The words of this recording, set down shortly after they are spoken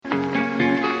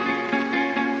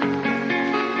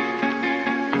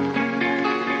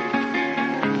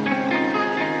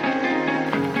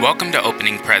Welcome to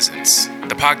Opening Presence,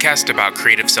 the podcast about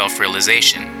creative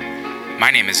self-realization.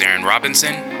 My name is Aaron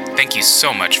Robinson. Thank you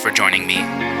so much for joining me.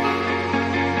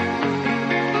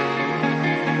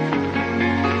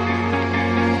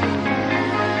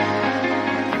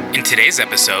 In today's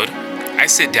episode, I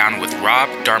sit down with Rob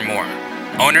Darmour,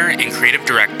 owner and creative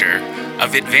director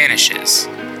of It Vanishes,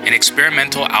 an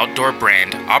experimental outdoor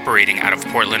brand operating out of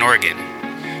Portland, Oregon.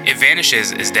 It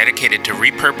Vanishes is dedicated to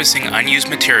repurposing unused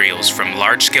materials from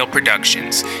large-scale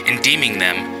productions and deeming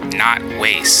them not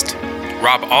waste.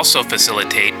 Rob also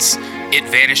facilitates It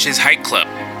Vanishes Hike Club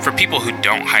for people who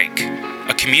don't hike,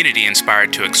 a community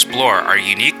inspired to explore our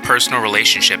unique personal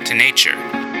relationship to nature.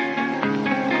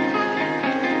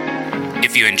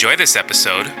 If you enjoy this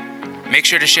episode, make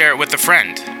sure to share it with a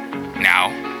friend. Now,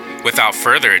 without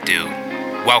further ado,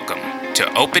 welcome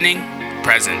to Opening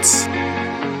Presence.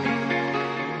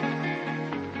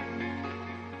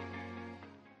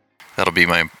 That'll be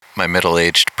my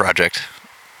middle-aged project.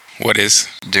 What is?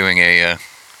 Doing the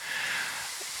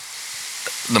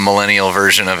millennial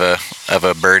version of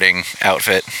a birding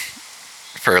outfit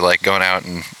for like going out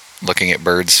and looking at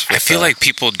birds. I feel like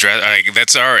people dress like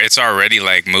it's already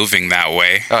like moving that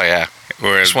way. Oh yeah.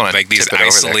 Where like these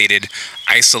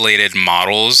isolated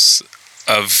models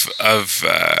of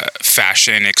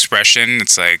fashion expression.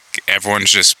 It's like everyone's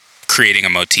just creating a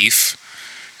motif.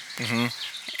 Mm-hmm.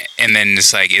 And then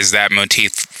it's like, is that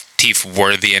motif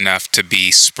worthy enough to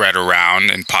be spread around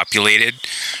and populated?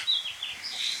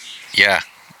 Yeah,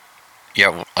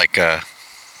 like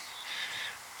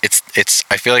it's.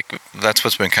 I feel like that's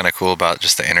what's been kind of cool about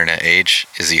just the internet age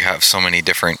is you have so many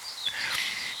different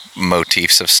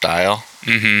motifs of style,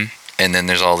 mm-hmm. and then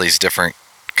there's all these different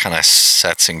kind of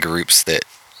sets and groups that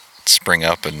spring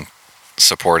up and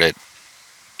support it.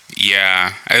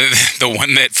 Yeah, the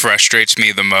one that frustrates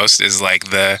me the most is like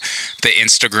the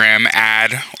Instagram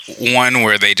ad one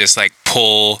where they just like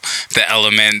pull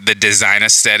the design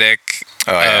aesthetic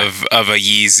of a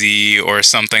Yeezy or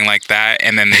something like that,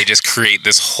 and then they just create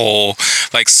this whole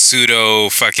like pseudo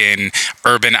fucking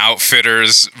Urban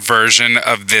Outfitters version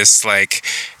of this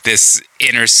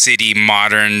inner city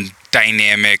modern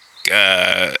dynamic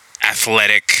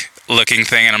athletic looking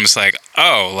thing, and I'm just like,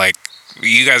 oh, like,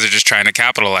 you guys are just trying to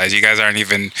capitalize. You guys aren't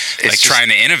even trying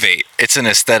to innovate. It's an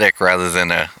aesthetic rather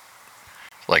than an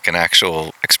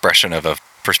actual expression of a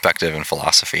perspective and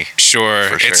philosophy.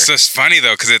 Sure. It's just funny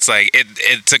though, because it's like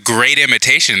it's a great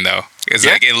imitation though. It's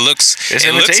like it looks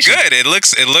good. It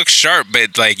looks sharp,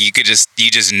 but like you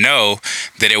just know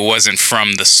that it wasn't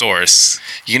from the source.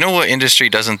 You know what industry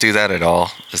doesn't do that at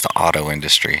all? Is the auto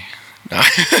industry.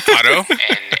 Auto? And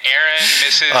Aaron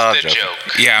misses the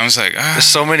joke. Yeah, I was like, there's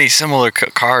so many similar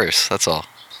cars. That's all.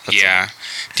 Do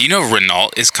you know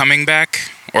Renault is coming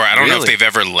back? Or I don't know if they've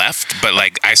ever left, but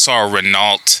like I saw a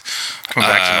Renault coming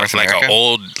back to North America?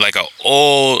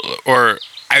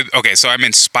 So I'm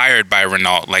inspired by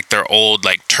Renault, like their old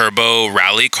like turbo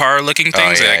rally car looking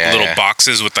things,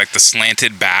 boxes with like the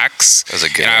slanted backs. That's a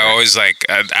good one.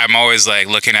 I'm always like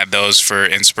looking at those for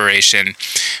inspiration.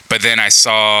 But then I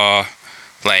saw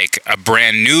like a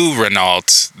brand new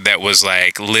Renault that was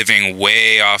like living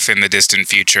way off in the distant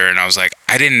future, and I was like,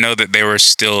 I didn't know that they were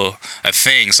still a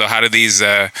thing. So how do these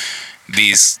I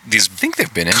think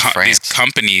they've been in France. These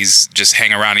companies just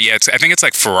hang around. Yeah, I think it's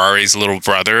like Ferrari's little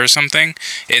brother or something.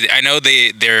 I know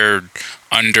they're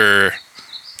under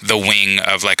the wing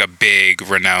of like a big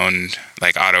renowned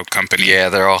like auto company. Yeah,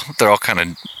 they're all kind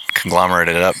of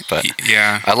conglomerated up, but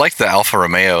yeah, I like the Alfa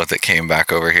Romeo that came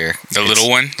back over here. The little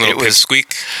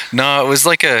pipsqueak. No, it was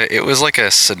like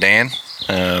a sedan.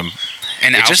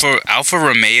 Alfa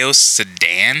Romeo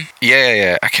sedan.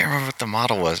 Yeah. I can't remember what the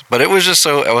model was, but it was just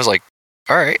so. I was like,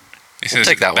 all right, we'll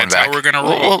take that one back. That's how we're gonna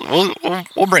roll.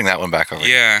 We'll bring that one back over.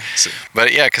 Yeah,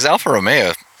 but yeah, because Alfa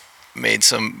Romeo made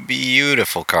some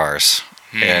beautiful cars,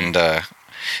 and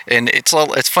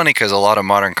it's funny because a lot of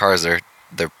modern cars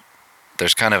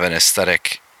there's kind of an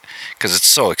aesthetic because it's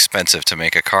so expensive to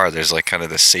make a car. There's like kind of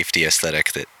this safety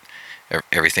aesthetic that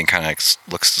everything kind of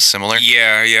looks similar.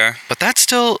 Yeah. But that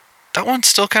one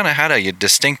still kind of had a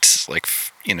distinct like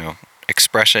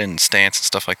expression, stance, and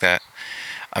stuff like that.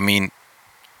 I mean,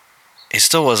 it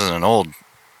still wasn't an old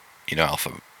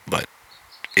Alfa, but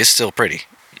it's still pretty.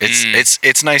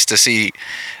 It's nice to see.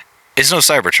 It's no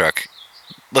Cybertruck.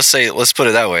 Let's put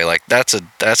it that way. Like that's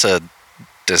a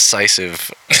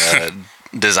decisive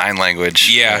design language.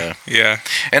 Yeah.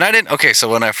 And I didn't. Okay, so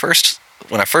when I first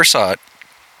saw it,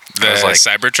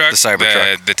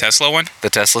 Cybertruck, the Tesla one, the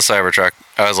Tesla Cybertruck,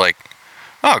 I was like,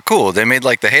 oh, cool. They made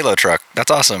like the Halo truck.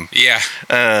 That's awesome. Yeah.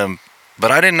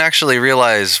 but I didn't actually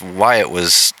realize why it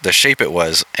was the shape it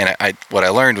was. And what I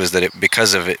learned was that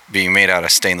because of it being made out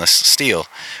of stainless steel,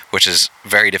 which is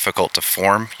very difficult to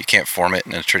form. You can't form it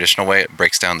in a traditional way. It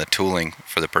breaks down the tooling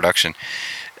for the production.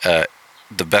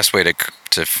 The best way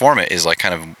to form it is like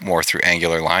kind of more through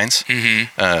angular lines. And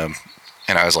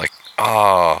I was like,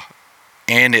 oh,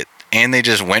 and they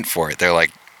just went for it. They're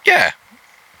like, yeah,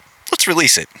 let's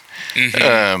release it.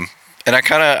 And I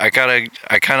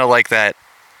kind of like that.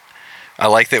 I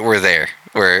like that we're there,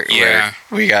 where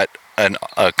we got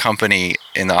a company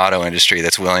in the auto industry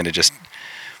that's willing to just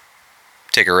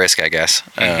take a risk, I guess.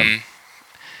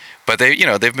 But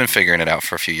they've been figuring it out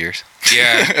for a few years.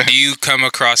 Yeah. Do you come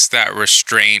across that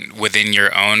restraint within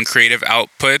your own creative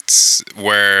outputs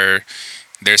where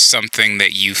there's something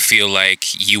that you feel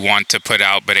like you want to put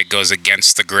out, but it goes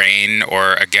against the grain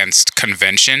or against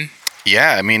convention?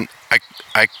 Yeah. I mean,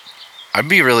 I'd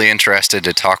be really interested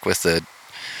to talk with the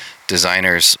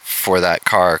designers for that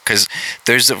car, because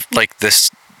there's like this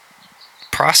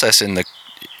process in the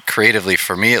creatively,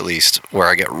 for me at least, where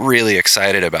I get really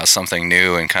excited about something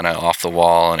new and kind of off the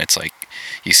wall, and it's like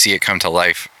you see it come to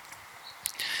life,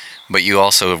 but you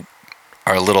also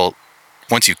are a little,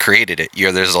 once you've created it,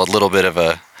 there's a little bit of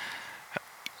a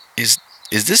is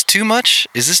this too much,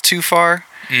 is this too far?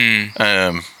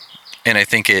 And I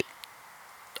think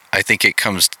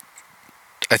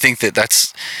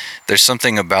there's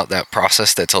something about that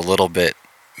process that's a little bit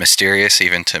mysterious,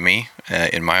 even to me,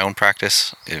 in my own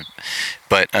practice.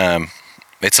 But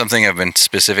it's something I've been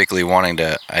specifically wanting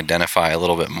to identify a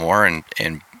little bit more and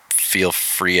feel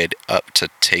freed up to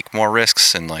take more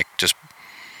risks and like just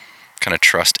kind of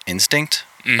trust instinct.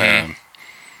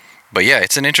 But yeah,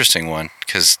 it's an interesting one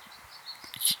because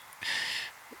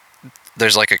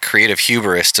there's like a creative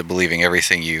hubris to believing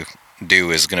everything you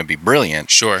do is going to be brilliant.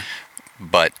 Sure.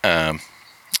 But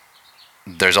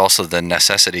there's also the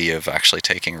necessity of actually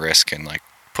taking risk and like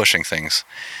pushing things.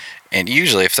 And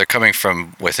usually if they're coming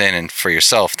from within and for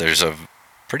yourself, there's a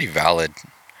pretty valid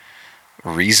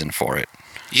reason for it.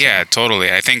 Yeah,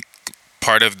 totally. I think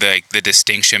part of the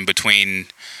distinction between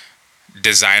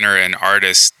designer and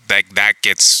artist, that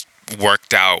gets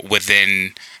worked out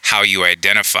within how you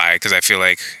identify, because I feel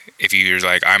like if you're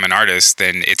like, I'm an artist,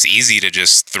 then it's easy to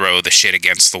just throw the shit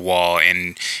against the wall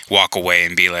and walk away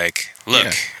and be like,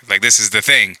 look, like this is the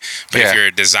thing. But if you're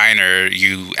a designer,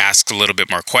 you ask a little bit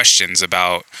more questions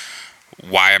about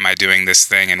why am I doing this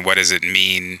thing and what does it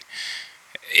mean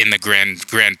in the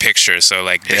grand picture. So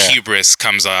like the hubris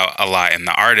comes out a lot in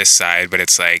the artist side, but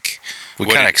it's like we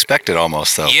kind of expect it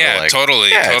almost though. Yeah, like, totally.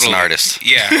 It's an artist.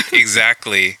 Yeah,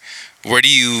 exactly. Where do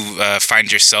you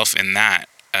find yourself in that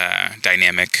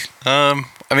dynamic? I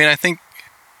mean, I think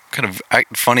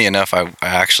funny enough, I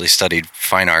actually studied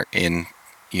fine art in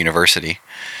university,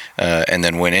 and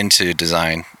then went into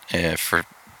design for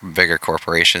bigger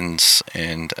corporations,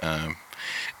 and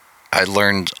I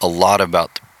learned a lot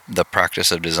about the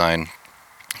practice of design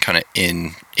kind of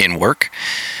in work.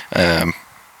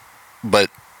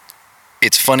 But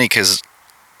it's funny because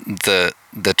the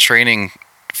training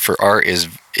for art is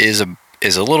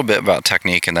a little bit about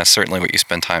technique, and that's certainly what you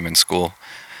spend time in school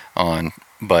on.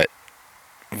 But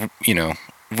we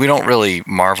don't really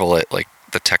marvel at like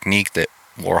the technique that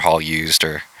Warhol used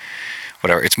or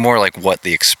whatever. It's more like what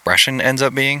the expression ends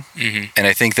up being. And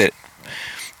I think that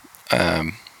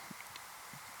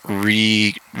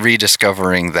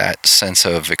rediscovering that sense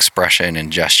of expression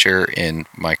and gesture in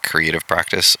my creative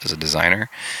practice as a designer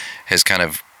has kind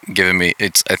of given me,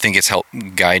 I think it's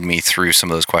helped guide me through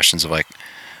some of those questions of like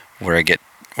where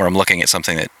I'm looking at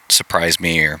something that surprised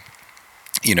me or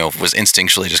was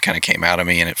instinctually just kind of came out of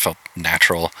me and it felt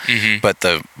natural. But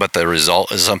the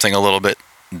result is something a little bit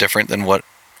different than what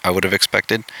I would have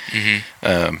expected.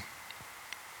 Kind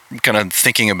of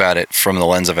thinking about it from the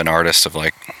lens of an artist of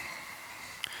like,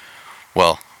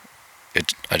 well, I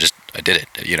did it.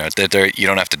 You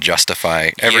don't have to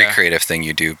justify every creative thing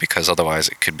you do, because otherwise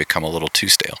it could become a little too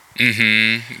stale.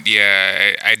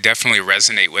 Yeah, I definitely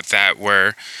resonate with that,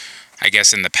 where I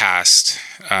guess in the past,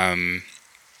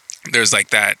 there's like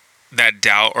that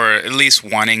doubt, or at least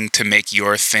wanting to make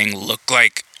your thing look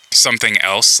like something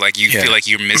else. Like you feel like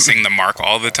you're missing the mark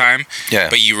all the time,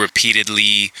 but you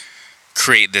repeatedly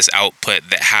create this output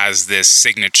that has this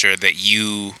signature that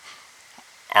you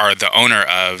are the owner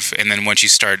of. And then once you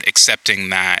start accepting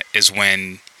that is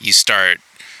when you start,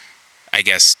 I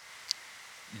guess,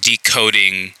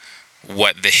 decoding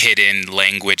what the hidden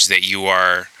language that you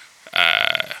are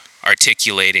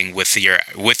articulating with your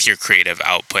creative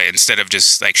output, instead of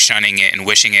just like shunning it and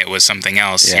wishing it was something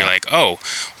else. Yeah. You're like, oh,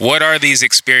 what are these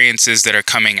experiences that are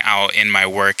coming out in my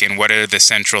work, and what are the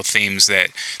central themes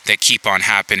that keep on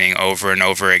happening over and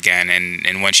over again?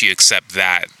 And once you accept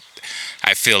that,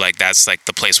 I feel like that's like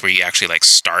the place where you actually like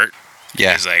start.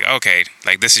 Yeah. It's like, okay,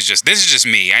 like this is just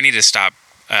me. I need to stop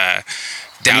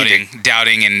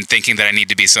doubting and thinking that I need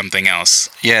to be something else.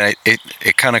 Yeah,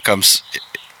 it kind of comes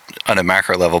on a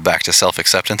macro level back to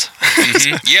self-acceptance.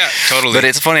 Mm-hmm. Yeah, totally. But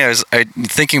it's funny, I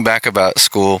thinking back about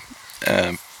school.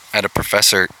 I had a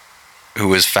professor who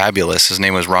was fabulous. His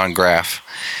name was Ron Graff,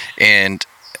 and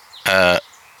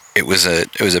it was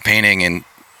a painting and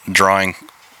drawing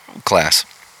class,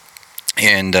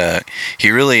 and he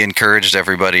really encouraged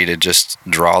everybody to just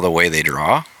draw the way they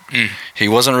draw. He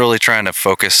wasn't really trying to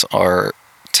focus our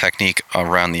technique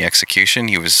around the execution.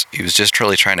 He was just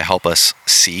really trying to help us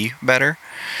see better.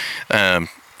 And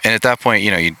at that point,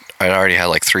 I already had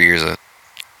like 3 years of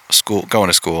going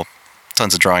to school,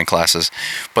 tons of drawing classes,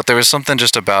 but there was something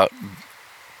just about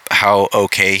how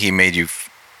okay he made you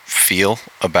feel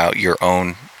about your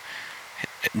own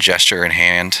gesture and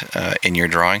hand in your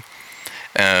drawing.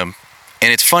 And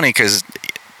it's funny because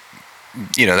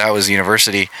that was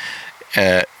university.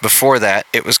 Before that,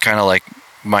 it was kind of like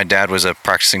my dad was a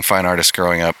practicing fine artist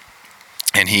growing up,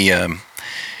 and he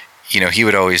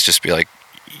would always just be like,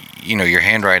 your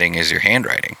handwriting is your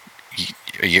handwriting.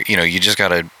 You just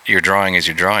gotta, your drawing is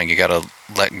your drawing. You gotta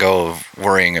let go of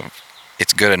worrying of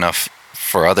it's good enough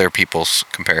for other people's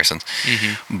comparisons,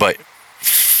 but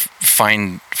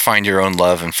find your own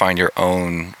love and find your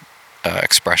own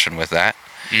expression with that.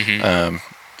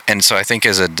 And so I think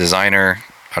as a designer,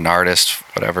 an artist,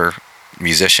 whatever,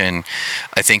 musician,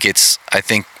 I think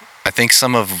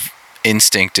some of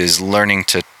instinct is learning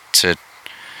to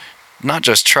not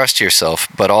just trust yourself,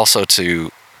 but also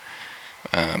to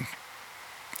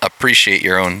appreciate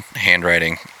your own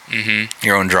handwriting,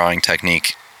 your own drawing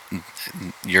technique,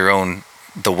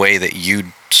 the way that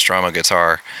you strum a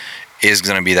guitar is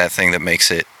going to be that thing that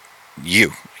makes it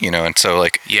you. And so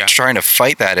like trying to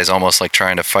fight that is almost like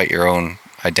trying to fight your own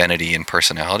identity and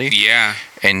personality. Yeah.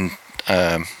 And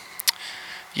I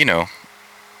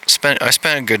spent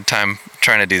a good time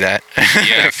trying to do that.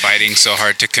 Yeah, fighting so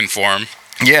hard to conform.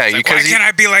 Yeah, like, why can't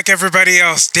I be like everybody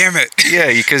else? Damn it. Yeah,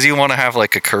 because you want to have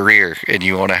like a career and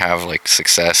you want to have like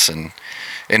success, and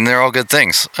they're all good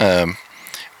things. And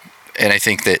I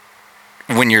think that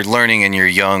when you're learning and you're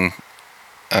young,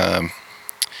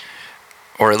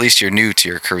 or at least you're new to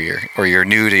your career or you're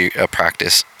new to a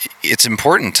practice, it's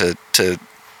important to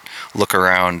look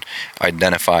around,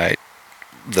 identify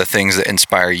the things that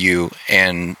inspire you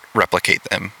and replicate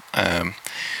them.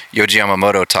 Yohji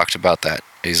Yamamoto talked about that.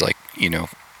 He's like,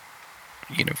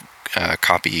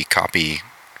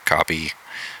 copy,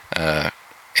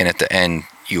 and at the end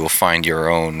you will find your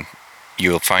own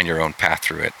path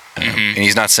through it. And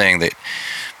he's not saying that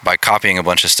by copying a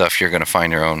bunch of stuff you're going to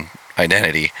find your own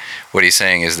identity. What he's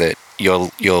saying is that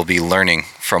you'll be learning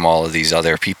from all of these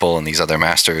other people and these other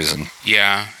masters. And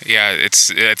I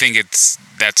think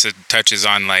that touches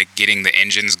on like getting the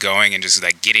engines going and just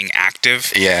like getting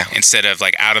active, instead of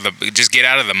like just get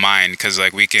out of the mind, because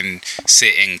like we can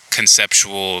sit in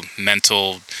conceptual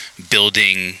mental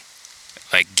building,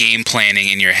 like game planning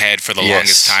in your head for the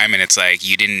longest time, and it's like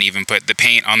you didn't even put the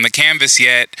paint on the canvas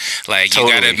yet. Like you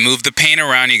gotta move the paint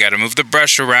around, you gotta move the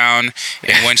brush around,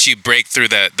 and once you break through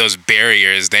those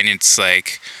barriers, then it's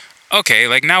like, okay,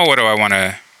 like now what do I want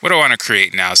to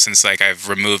create now, since like I've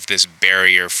removed this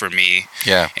barrier for me.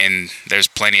 And there's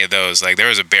plenty of those. Like there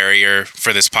was a barrier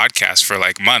for this podcast for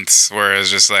like months where it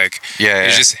was just like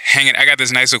it's just hanging. I got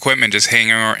this nice equipment just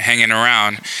hanging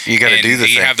around. You got to do the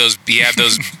thing. You have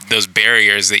those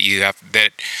barriers that you have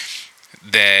that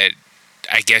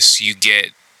I guess you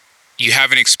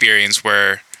have an experience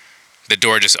where the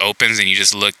door just opens and you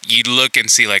look and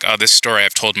see like, oh, this story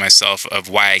I've told myself of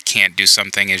why I can't do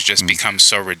something has just become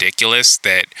so ridiculous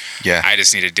that I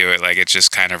just need to do it. Like it's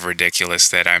just kind of ridiculous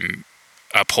that I'm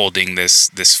upholding this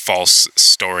false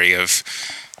story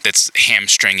that's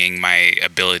hamstringing my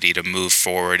ability to move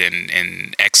forward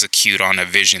and execute on a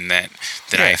vision that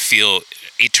I feel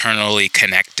eternally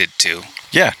connected to.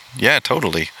 Yeah,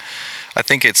 totally. I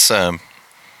think it's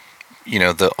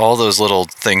all those little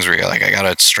things where you're like, I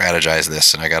gotta strategize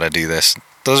this and I gotta do this.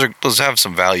 Those have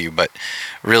some value, but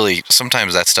really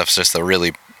sometimes that stuff's just the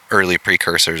really early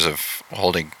precursors of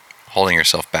holding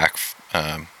yourself back,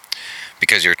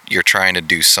 because you're trying to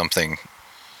do something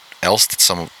else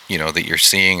that you're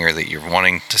seeing or that you're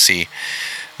wanting to see.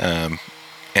 And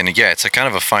it's a kind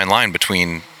of a fine line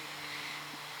between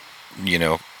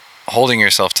holding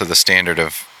yourself to the standard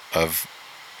of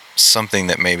something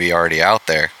that may be already out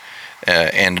there,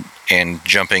 and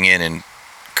jumping in and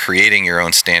creating your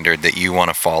own standard that you want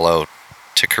to follow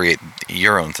to create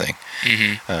your own thing.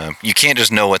 You can't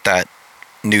just know what that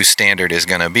new standard is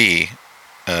going to be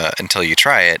until you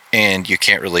try it, and you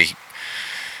can't really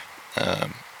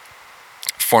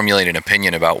formulate an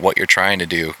opinion about what you're trying to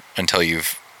do until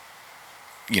you've,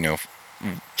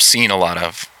 seen a lot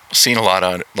of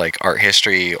like art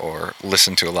history, or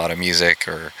listened to a lot of music,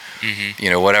 or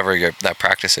whatever that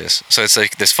practice is. So it's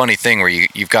like this funny thing where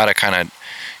you've got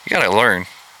to learn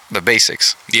the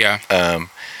basics. Yeah.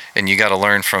 And you got to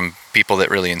learn from people that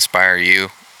really inspire you,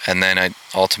 and then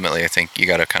ultimately I think you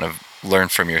got to kind of learn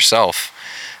from yourself,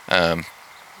 and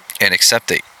accept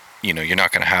that you're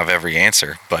not going to have every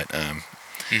answer, but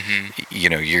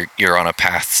you're on a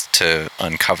path to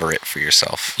uncover it for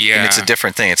yourself. Yeah. And it's a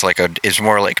different thing. It's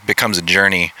more like becomes a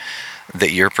journey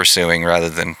that you're pursuing rather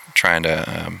than trying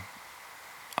to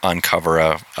uncover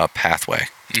a pathway.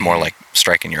 It's more like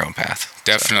striking your own path.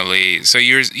 Definitely. So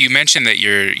you mentioned that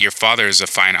your father is a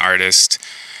fine artist.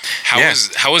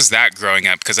 How was that growing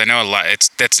up? Because I know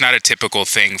that's not a typical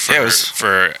thing for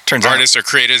artists or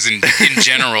creators in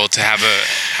general to have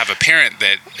a parent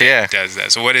that does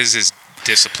that. So what is his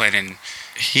discipline, and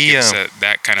give us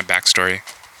that kind of backstory?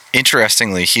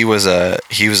 Interestingly, he was a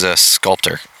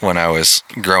sculptor when I was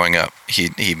growing up.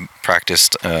 He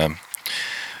practiced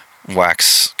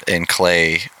wax and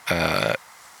clay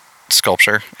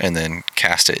sculpture, and then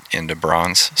cast it into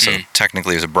bronze. So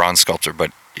technically he was a bronze sculptor,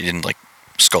 but he didn't like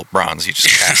sculpt bronze, he just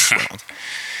cast bronze.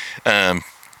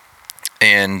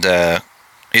 And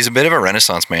he's a bit of a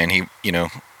Renaissance man. I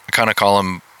kind of call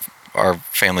him our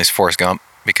family's Forrest Gump,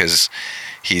 because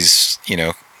he's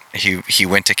he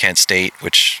went to Kent State,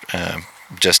 which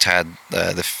just had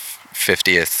the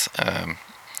 50th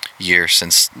year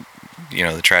since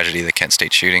the tragedy of the Kent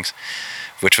State shootings,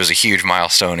 which was a huge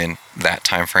milestone in that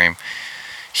time frame.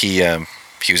 He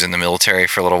was in the military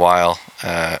for a little while.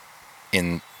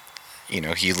 He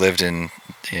lived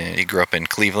he grew up in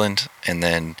Cleveland, and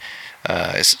then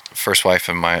his first wife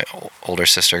and my older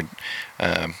sister,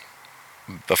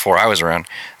 before I was around,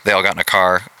 they all got in a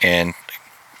car and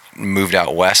moved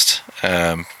out west.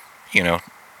 And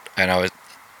I was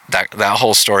that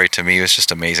whole story to me was just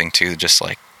amazing too. Just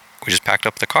like we just packed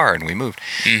up the car and we moved.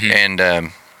 And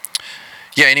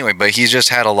anyway, but he's just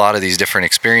had a lot of these different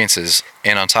experiences,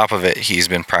 and on top of it, he's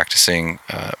been practicing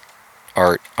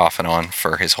art off and on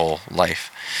for his whole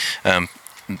life.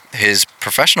 His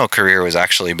professional career was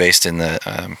actually based in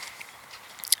the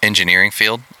engineering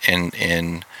field,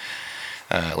 in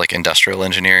like industrial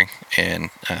engineering and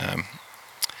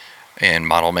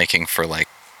model making for like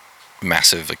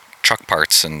massive like truck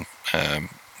parts and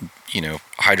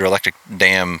hydroelectric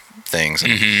dam things.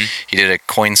 And he did a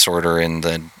coin sorter in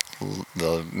the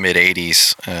mid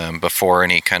 80s, before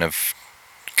any kind of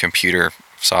computer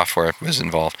software was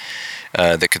involved,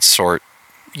 that could sort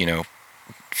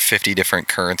 50 different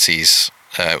currencies,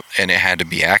 and it had to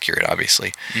be accurate,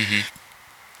 obviously.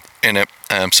 And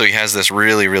so he has this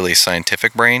really, really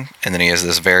scientific brain, and then he has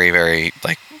this very, very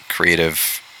like creative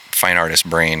fine artist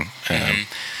brain. And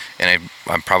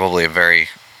I'm probably a very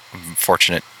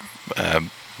fortunate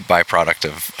byproduct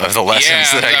of the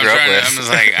lessons that I grew up with. I'm just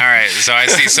like, all right, so I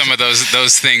see some of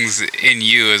those things in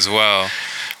you as well.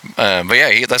 But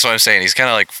yeah, that's what I'm saying. He's kind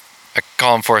of like, I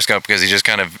call him Forrest Gump because he just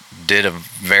kind of did a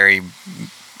very,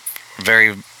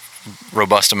 very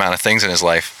robust amount of things in his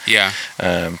life. Yeah.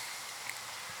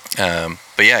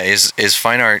 But yeah, his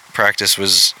fine art practice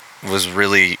was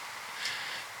really,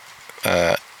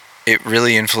 it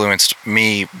really influenced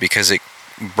me, because it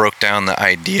broke down the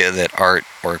idea that art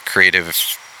or creative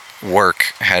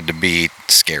work had to be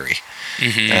scary.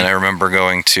 And I remember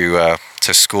going to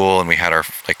school, and we had I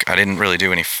didn't really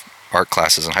do any art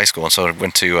classes in high school, and so I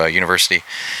went to university,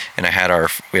 and we had our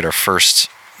first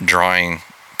drawing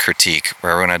critique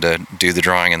where everyone had to do the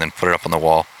drawing and then put it up on the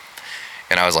wall.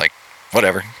 And I was like,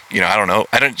 whatever, I don't know.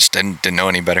 I didn't know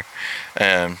any better.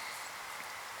 And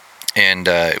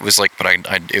it was like, but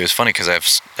it was funny because I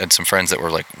had some friends that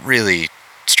were like really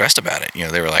stressed about it.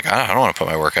 They were like, I don't want to put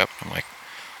my work up. I'm like,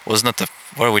 well, isn't that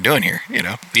what are we doing here?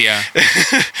 Yeah.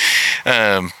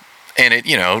 And it,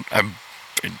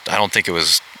 I don't think it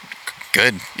was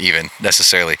good even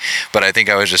necessarily, but I think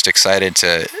I was just excited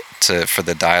for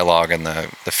the dialogue and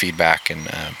the feedback. And,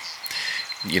 I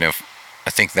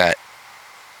think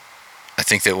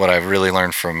that what I really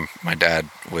learned from my dad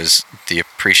was the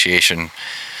appreciation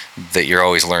that you're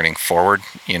always learning forward,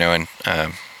 and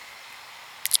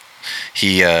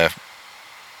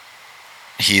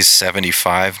he's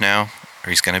 75 now, or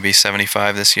he's going to be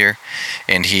 75 this year,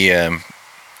 and he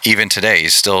even today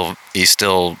he's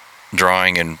still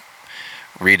drawing and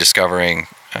rediscovering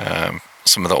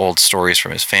some of the old stories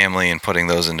from his family and putting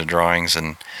those into drawings.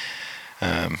 And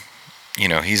you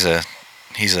know, he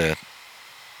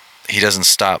doesn't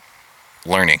stop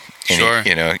learning. And Sure.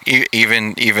 you know,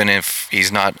 even if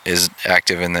he's not as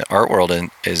active in the art world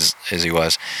as he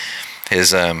was,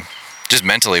 his just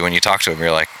mentally when you talk to him,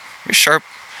 you're like, you're sharp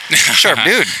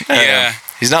dude. Yeah.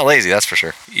 He's not lazy, that's for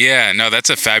sure. Yeah, no, that's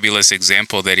a fabulous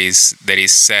example that he's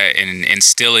set in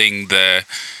instilling the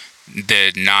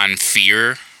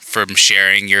non-fear from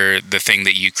sharing the thing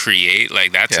that you create.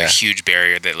 Like that's a huge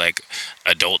barrier that like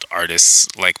adult artists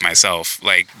like myself,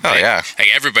 like like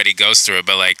everybody goes through it,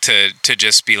 but like to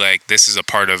just be like, this is a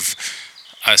part of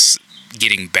us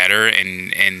getting better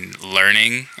and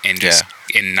learning and just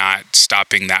and not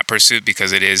stopping that pursuit,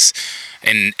 because it is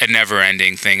a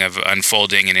never-ending thing of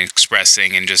unfolding and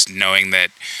expressing, and just knowing that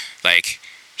like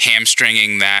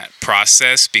hamstringing that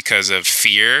process because of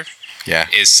fear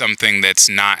is something that's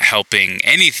not helping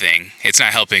anything. It's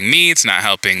not helping me, it's not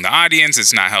helping the audience,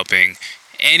 it's not helping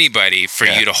anybody for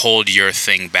you to hold your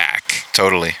thing back.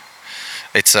 Totally.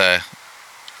 It's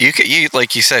you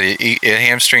like you said, it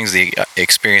hamstrings the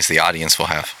experience the audience will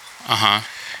have.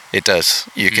 It does.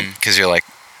 You can, because you're like,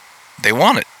 they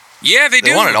want it. Yeah, they do.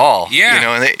 They want it all. Yeah. You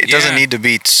know, and it doesn't need to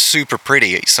be super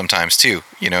pretty sometimes too,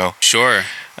 you know. Sure.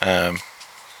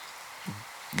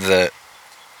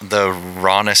 The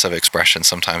rawness of expression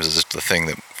sometimes is the thing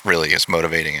that really is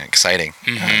motivating and exciting.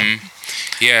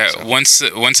 Once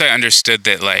I understood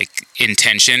that like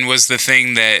intention was the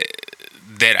thing that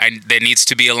needs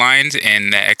to be aligned,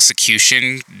 and that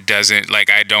execution doesn't,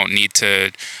 like, I don't need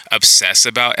to obsess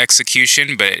about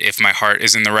execution, but if my heart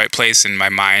is in the right place and my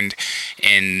mind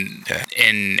and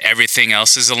everything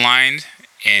else is aligned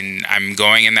and I'm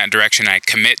going in that direction, I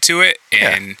commit to it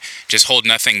and just hold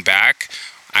nothing back,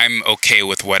 I'm okay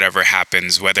with whatever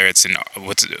happens, whether it's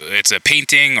a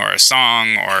painting or a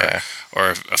song or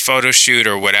a photo shoot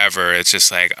or whatever. It's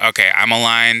just like, okay, I'm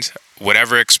aligned.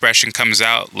 Whatever expression comes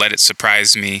out, let it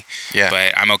surprise me. Yeah.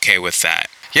 But I'm okay with that.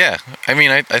 Yeah. I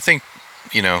mean, I think,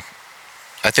 you know,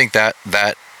 I think that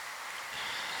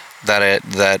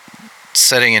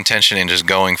setting intention and just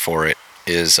going for it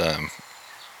is,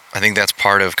 I think that's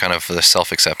part of kind of the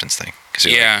self-acceptance thing. 'Cause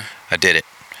like, I did it.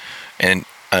 And,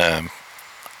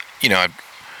 you know, I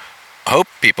hope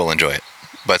people enjoy it,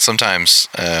 but sometimes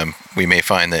we may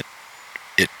find that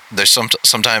there's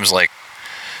sometimes like,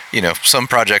 you know, some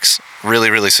projects really,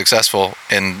 really successful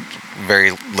and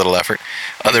very little effort.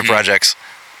 Other projects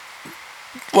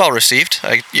well received,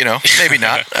 you know, maybe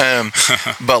not,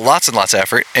 but lots and lots of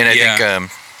effort. And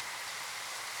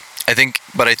I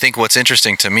think what's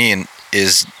interesting to me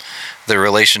is the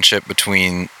relationship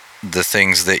between the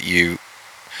things that you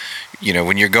know,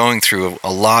 when you're going through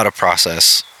a lot of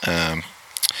process,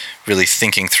 really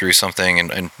thinking through something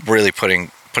and really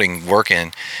putting work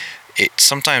in, it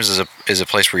sometimes is a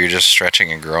place where you're just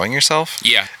stretching and growing yourself.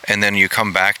 Yeah. And then you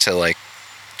come back to like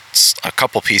a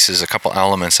couple pieces, a couple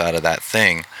elements out of that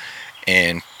thing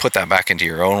and put that back into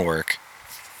your own work.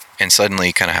 And suddenly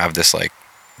you kind of have this like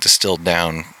distilled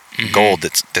down gold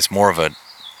that's more of a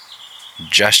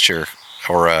gesture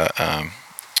or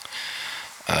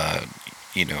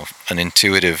you know, an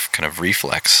intuitive kind of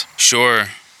reflex. Sure.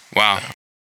 Wow.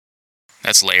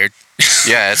 That's layered.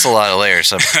 Yeah, it's a lot of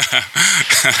layers.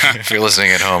 If you're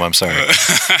listening at home, I'm sorry.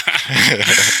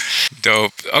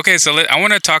 Dope. Okay, so I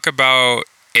want to talk about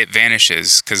It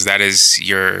Vanishes, because that is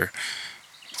your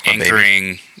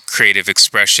anchoring creative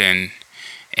expression.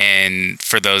 And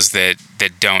for those that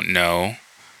don't know,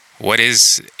 what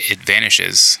is It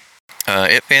Vanishes?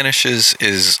 It Vanishes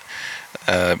is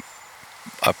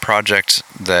a project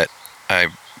that I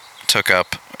took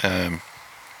up a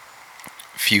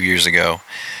few years ago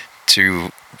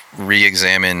to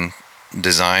re-examine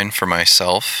design for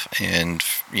myself and,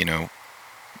 you know,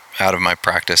 out of my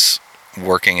practice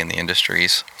working in the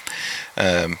industries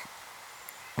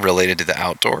related to the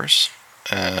outdoors,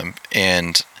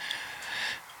 and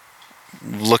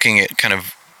looking at kind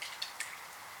of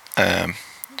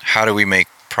how do we make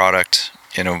product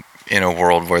in a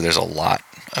world where there's a lot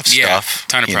of stuff,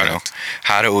 ton of product. Know?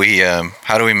 How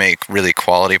do we make really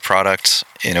quality product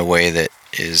in a way that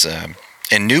is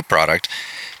and new product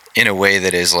in a way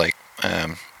that is like,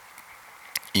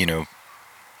 you know,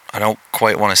 I don't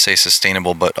quite want to say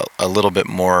sustainable, but a little bit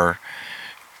more,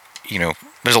 you know,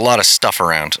 there's a lot of stuff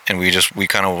around, and we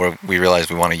realize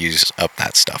we want to use up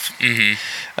that stuff.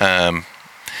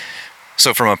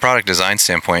 So from a product design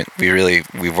standpoint,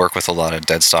 we work with a lot of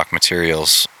dead stock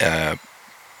materials,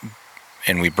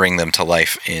 we bring them to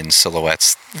life in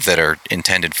silhouettes that are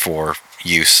intended for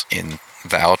use in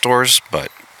the outdoors,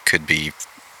 but could be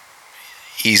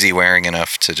easy wearing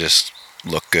enough to just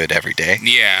look good every day.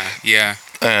 Yeah.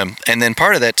 And then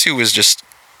part of that too was just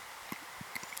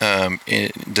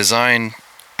in design.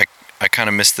 I kind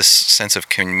of missed this sense of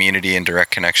community and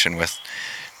direct connection with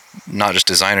not just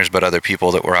designers, but other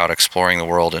people that were out exploring the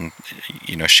world and,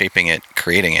 shaping it,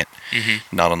 creating it,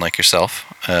 not unlike yourself,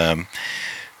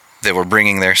 that were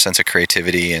bringing their sense of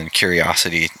creativity and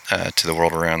curiosity to the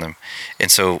world around them.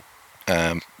 And so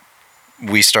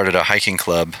we started a hiking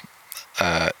club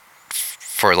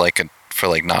for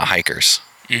not hikers.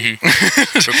 For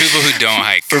people who don't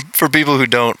hike. For people who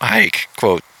don't hike,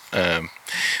 quote.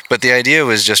 But the idea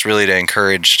was just really to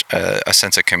encourage a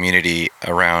sense of community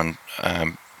around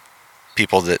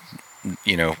people that,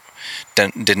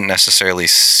 didn't necessarily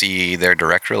see their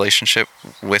direct relationship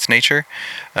with nature.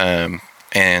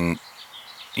 And,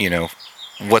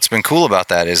 what's been cool about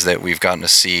that is that we've gotten to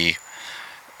see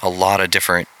a lot of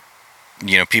different,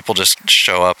 people just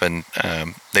show up and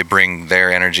they bring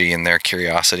their energy and their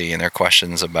curiosity and their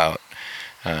questions about,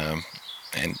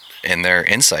 and their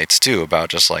insights too about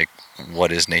just like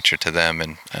what is nature to them.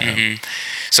 And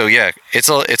so yeah,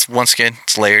 it's once again,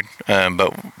 it's layered,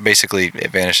 but basically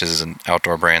Vanish is an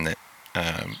outdoor brand that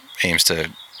aims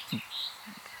to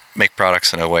make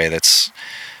products in a way that's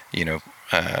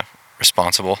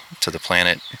responsible to the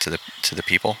planet, to the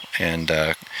people, and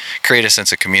create a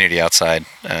sense of community outside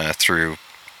through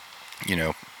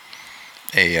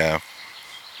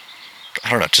I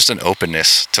don't know, just an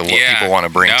openness to what people want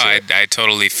to bring to it. I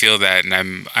totally feel that, and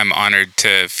I'm honored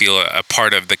to feel a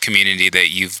part of the community that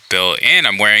you've built. And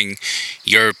I'm wearing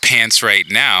your pants right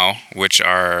now, which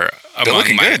are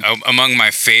among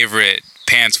my favorite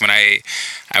pants. When I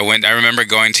remember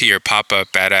going to your pop-up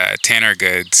at Tanner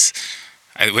Goods.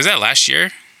 Was that last year?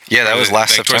 Yeah, that was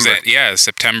last September.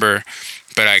 September.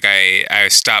 But like I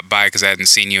stopped by because I hadn't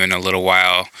seen you in a little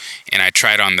while, and I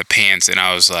tried on the pants, and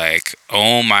I was like,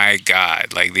 oh my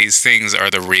God, like these things are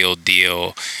the real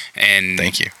deal. And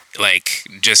thank you. Like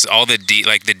just all the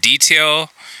the detail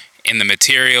in the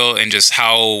material and just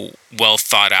how well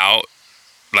thought out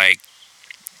like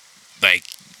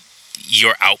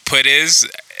your output is.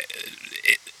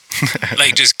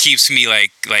 Like just keeps me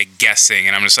like guessing,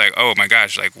 and I'm just like, oh my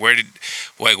gosh, like what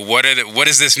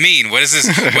does this mean? What does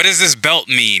this belt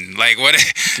mean? Like what?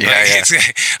 It's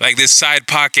like this side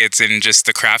pockets and just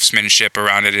the craftsmanship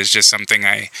around it is just something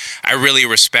I really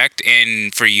respect.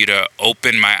 And for you to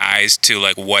open my eyes to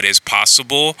like what is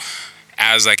possible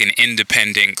as like an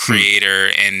independent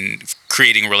creator and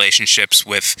creating relationships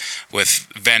with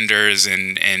vendors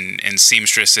and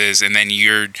seamstresses, and then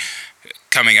you're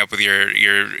coming up with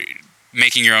your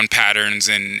making your own patterns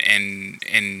and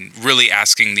really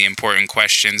asking the important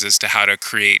questions as to how to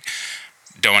create,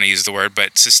 don't want to use the word,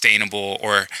 but sustainable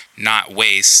or not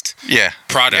waste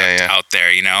product out there,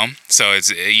 So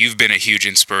you've been a huge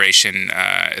inspiration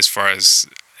as far as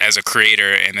a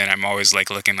creator. And then I'm always like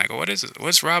looking like,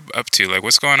 what's Rob up to? Like,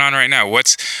 what's going on right now?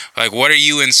 What are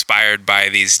you inspired by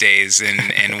these days?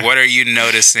 And what are you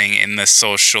noticing in the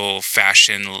social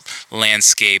fashion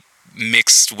landscape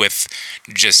mixed with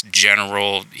just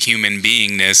general human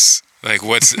beingness? Like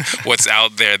what's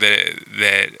out there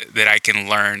that I can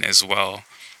learn as well?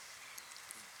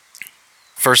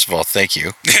 First of all, thank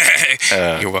you.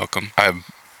 You're welcome.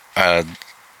 I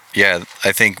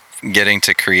think getting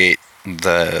to create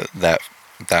the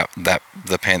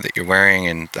pant that you're wearing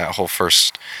and that whole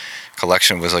first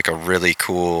collection was like a really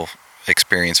cool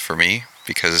experience for me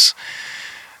because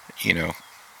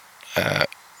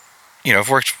I've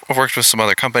worked with some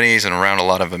other companies and around a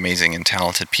lot of amazing and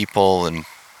talented people, and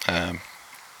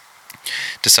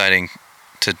deciding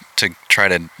to try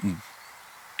to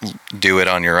do it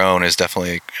on your own is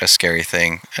definitely a scary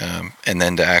thing. And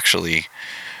then to actually,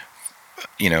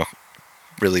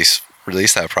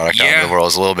 release that product out into the world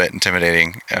is a little bit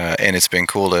intimidating. And it's been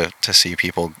cool to see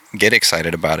people get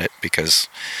excited about it because,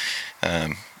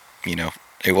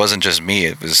 it wasn't just me.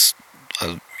 It was,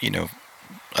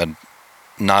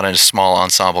 not a small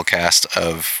ensemble cast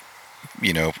of,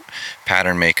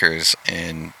 pattern makers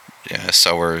and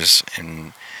sewers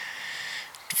and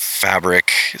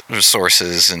fabric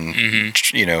sources and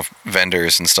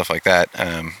vendors and stuff like that.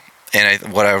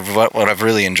 And what I've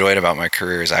really enjoyed about my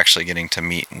career is actually getting to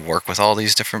meet and work with all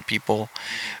these different people,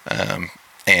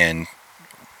 and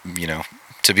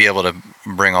to be able to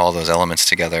bring all those elements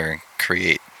together and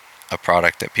create a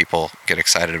product that people get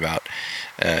excited about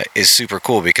is super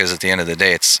cool, because at the end of the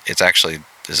day, it's actually,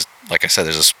 like I said,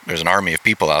 there's an army of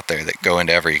people out there that go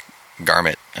into every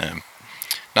garment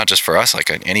not just for us, like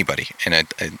anybody. And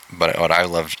but what I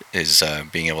loved is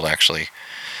being able to actually,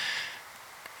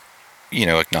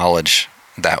 acknowledge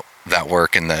that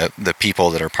work and the people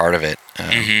that are part of it.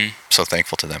 So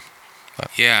thankful to them.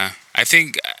 Yeah, I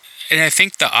think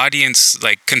the audience,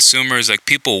 like consumers, like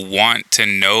people want to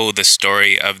know the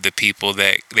story of the people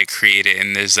that create it.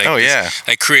 And there's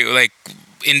like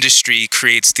industry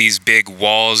creates these big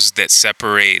walls that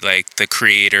separate like the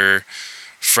creator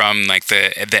from like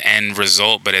the end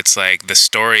result, but it's like the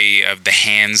story of the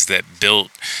hands that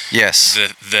built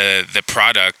the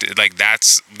product. Like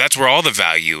that's where all the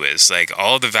value is. Like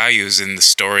all the value is in the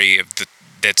story of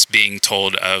that's being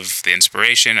told of the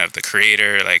inspiration of the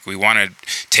creator. Like we want to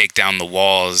take down the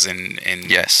walls and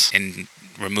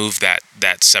remove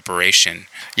that separation.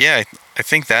 Yeah, I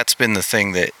think that's been the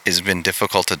thing that has been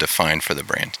difficult to define for the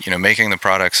brand. Making the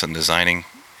products and designing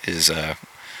is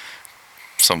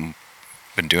some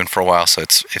been doing for a while, so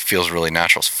it feels really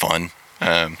natural. It's fun.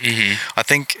 I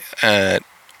think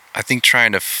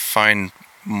trying to find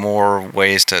more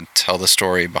ways to tell the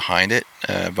story behind it,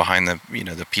 behind the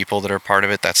people that are part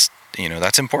of it. That's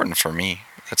important for me.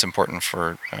 That's important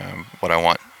for what I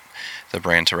want the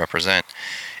brand to represent.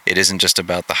 It isn't just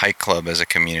about the hike club as a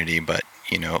community, but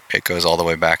it goes all the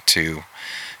way back to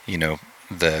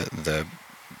the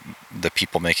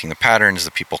people making the patterns,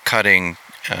 the people cutting,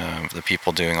 the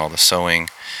people doing all the sewing,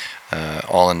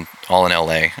 all in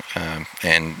LA.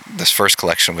 And this first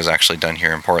collection was actually done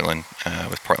here in Portland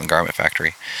with Portland Garment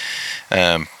Factory.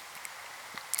 So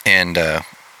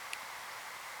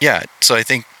I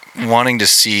think wanting to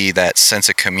see that sense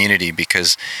of community,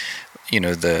 because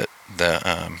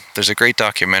there's a great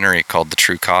documentary called The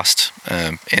True Cost,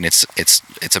 and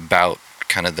it's about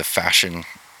kind of the fashion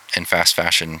and fast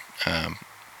fashion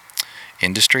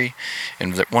industry.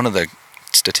 And one of the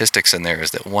statistics in there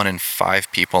is that 1 in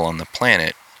 5 people on the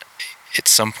planet at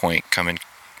some point come in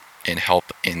and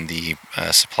help in the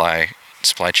supply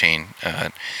chain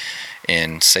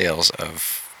and sales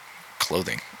of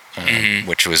clothing,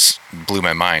 which blew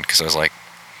my mind, because I was like,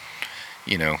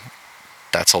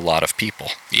 that's a lot of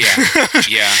people.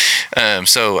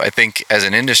 So I think as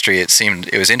an industry,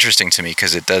 it was interesting to me,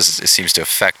 because it seems to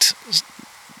affect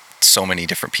so many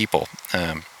different people.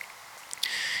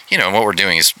 And what we're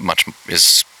doing is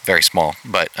very small,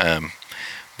 but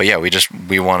yeah,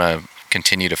 we want to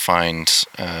continue to find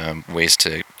ways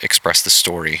to express the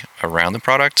story around the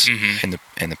product and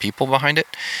the people behind it,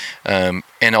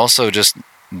 and also just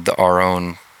our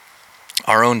own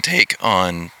take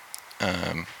on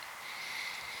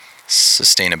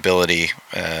sustainability,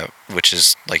 which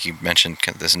is, like you mentioned,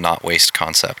 this not waste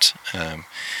concept.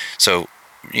 So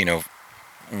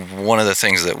one of the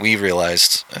things that we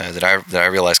realized, that I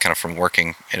realized kind of from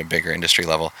working at a bigger industry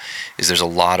level, is there's a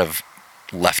lot of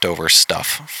leftover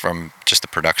stuff from just the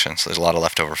production. So there's a lot of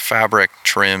leftover fabric,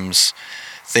 trims,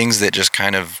 things that just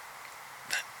kind of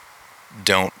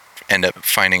don't end up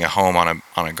finding a home on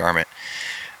a garment.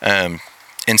 And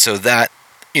so that,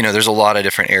 there's a lot of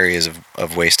different areas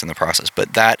of waste in the process,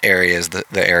 but that area is the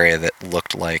area that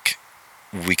looked like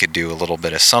we could do a little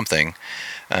bit of something.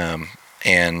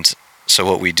 And so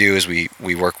what we do is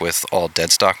we work with all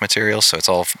dead stock materials. So it's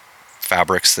all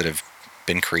fabrics that have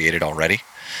been created already.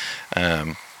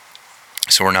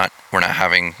 So we're not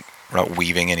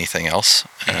weaving anything else.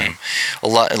 A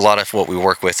lot of what we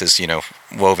work with is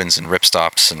wovens and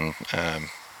ripstops, and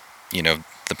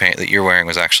the pant that you're wearing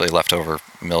was actually leftover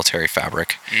military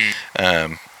fabric.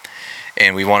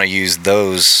 And we want to use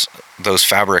those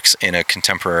fabrics in a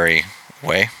contemporary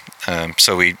way.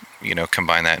 So we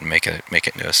combine that and make it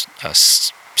into a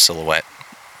silhouette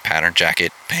pattern,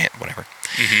 jacket, pant, whatever.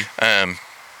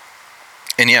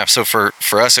 And yeah, so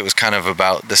for us, it was kind of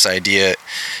about this idea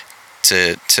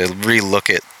to re-look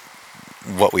at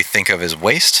what we think of as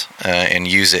waste and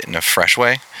use it in a fresh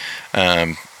way.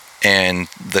 And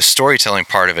the storytelling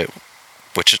part of it,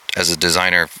 which as a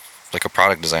designer, like a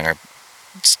product designer,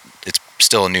 it's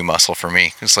still a new muscle for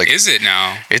me. It's like, is it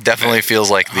now? It definitely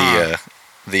feels like the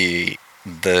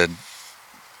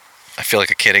I feel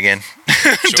like a kid again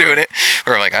doing it.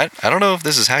 Where I'm like, I don't know if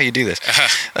this is how you do this.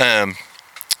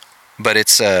 But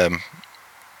it's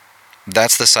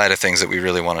that's the side of things that we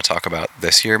really want to talk about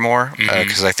this year more,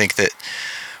 because I think that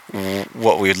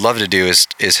what we would love to do is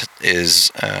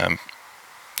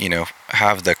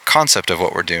have the concept of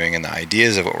what we're doing and the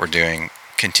ideas of what we're doing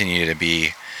continue to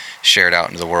be shared out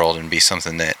into the world and be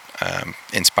something that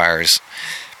inspires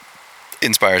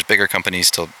bigger companies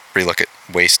to relook at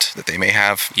waste that they may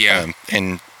have,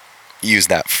 and use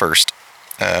that first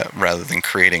rather than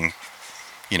creating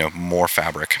more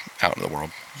fabric out in the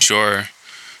world. Sure.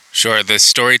 Sure. The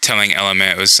storytelling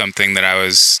element was something that I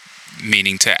was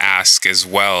meaning to ask as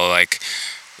well. Like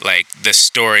the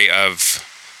story of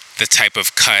the type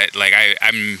of cut. Like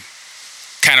I'm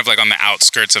kind of like on the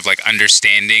outskirts of like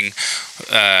understanding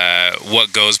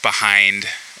what goes behind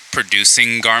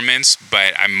producing garments,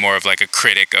 but I'm more of like a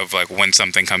critic of like when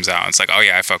something comes out. It's like, oh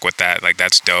yeah, I fuck with that. Like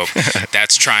that's dope.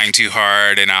 That's trying too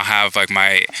hard, and I'll have like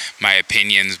my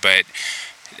opinions. But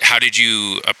how did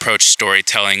you approach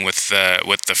storytelling with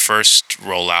the first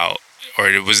rollout,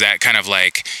 or was that kind of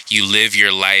like you live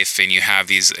your life and you have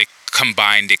these like,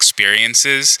 combined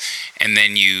experiences, and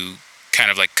then you kind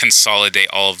of like consolidate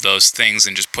all of those things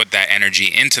and just put that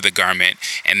energy into the garment,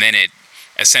 and then it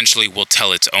essentially will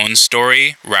tell its own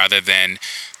story rather than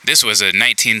this was a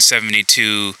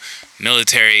 1972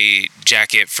 military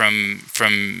jacket from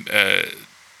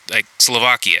like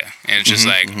Slovakia, and it's just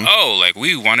oh, like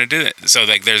we want to do it. So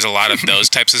like there's a lot of those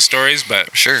types of stories,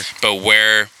 but Sure. but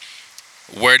where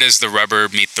does the rubber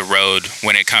meet the road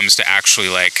when it comes to actually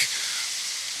like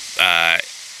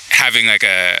having like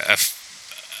a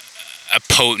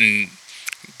potent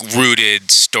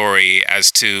rooted story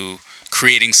as to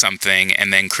creating something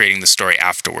and then creating the story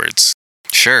afterwards?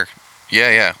 Sure.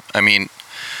 Yeah. I mean,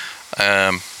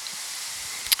 I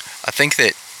think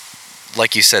that,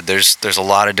 like you said, there's a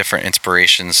lot of different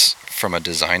inspirations from a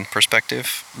design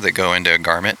perspective that go into a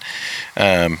garment.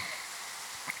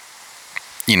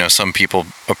 Some people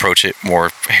approach it more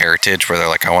heritage, where they're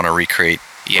like, I want to recreate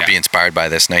or be inspired by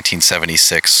this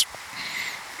 1976,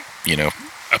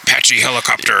 Apache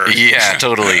helicopter. Yeah,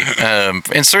 totally.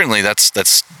 And certainly that's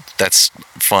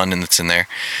fun and it's in there.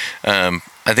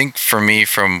 I think for me,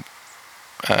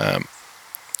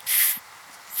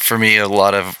 a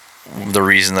lot of the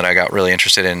reason that I got really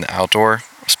interested in outdoor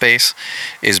space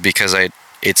is because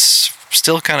it's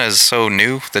still kind of so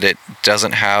new that it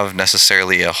doesn't have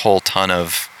necessarily a whole ton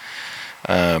of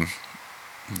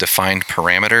defined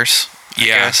parameters. I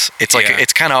guess. It's like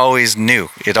it's kind of always new.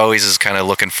 It always is kind of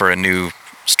looking for a new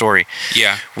story.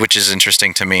 Yeah. Which is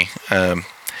interesting to me.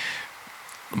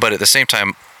 But at the same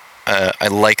time, I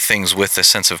like things with a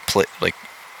sense of like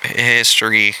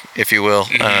history, if you will,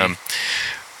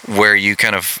 where you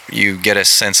get a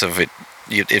sense of it.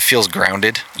 It feels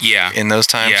grounded. Yeah. In those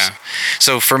times. Yeah.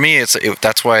 So for me,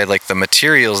 that's why I like the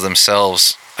materials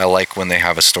themselves. I like when they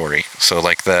have a story. So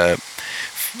like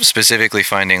specifically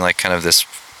finding like kind of this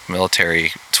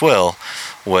military twill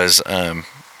was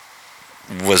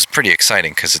pretty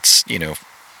exciting because it's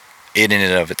in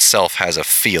and of itself has a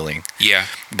feeling. Yeah.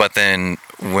 But then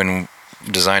when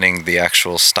designing the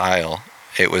actual style,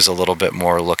 it was a little bit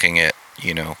more looking at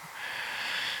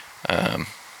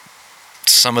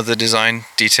some of the design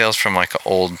details from like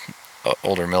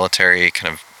older military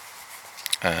kind of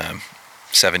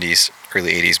 70s,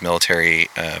 early 80s military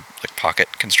like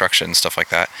pocket construction, stuff like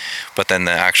that. But then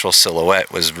the actual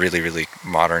silhouette was really, really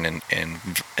modern and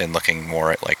looking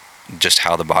more at like just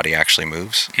how the body actually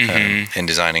moves, and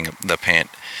designing the pant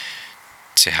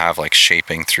to have like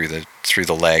shaping through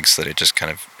the legs so that it just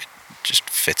just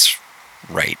fits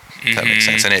right. If that makes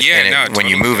sense. And when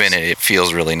you move in it, it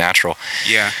feels really natural.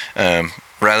 Yeah.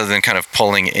 Rather than kind of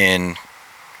pulling in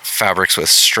fabrics with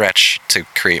stretch to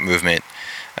create movement.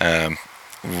 I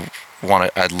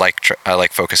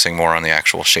like focusing more on the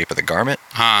actual shape of the garment,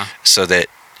 so that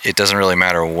it doesn't really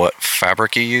matter what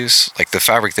fabric you use. Like the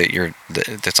fabric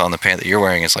that's on the pant that you're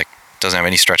wearing is like doesn't have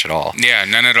any stretch at all. Yeah,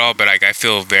 none at all. But I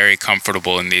feel very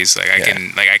comfortable in these. Like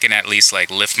I can at least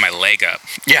like lift my leg up.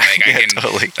 Yeah,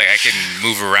 totally. Like I can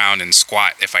move around and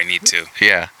squat if I need to.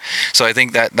 Yeah. So I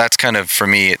think that's kind of, for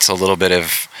me, it's a little bit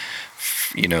of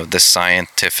the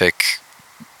scientific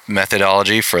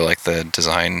methodology for like the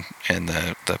design and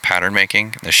the pattern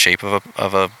making, the shape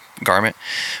of a garment,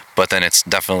 but then it's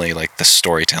definitely like the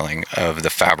storytelling of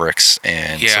the fabrics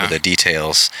and some of the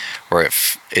details, where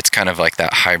it's kind of like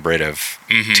that hybrid of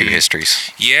two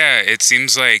histories. Yeah, it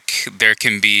seems like there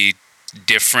can be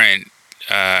different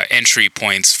entry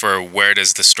points for where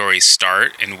does the story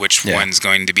start and which one's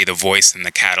going to be the voice and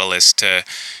the catalyst to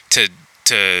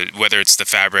whether it's the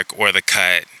fabric or the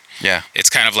cut. Yeah. It's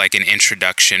kind of like an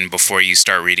introduction before you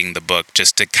start reading the book,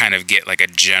 just to kind of get like a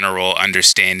general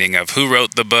understanding of who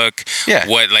wrote the book. Yeah.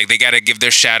 What, like, they got to give their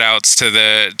shout outs to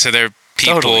their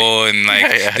people, totally. And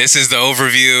like this is the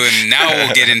overview, and now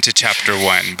we'll get into chapter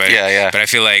 1. But but I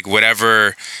feel like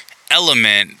whatever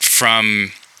element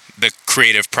from the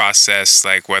creative process,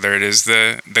 like whether it is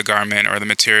the garment or the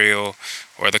material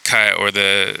or the cut or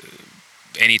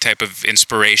any type of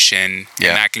inspiration,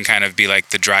 and that can kind of be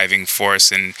like the driving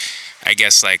force, and I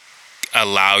guess like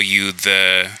allow you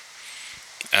the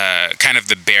kind of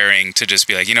the bearing to just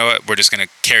be like, you know what, we're just going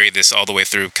to carry this all the way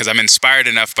through because I'm inspired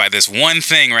enough by this one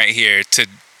thing right here to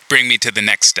bring me to the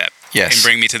next step. Yes. And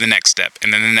bring me to the next step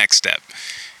and then the next step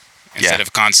instead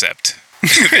of concept.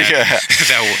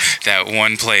 that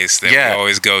one place that we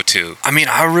always go to. I mean,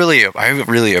 I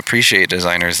really appreciate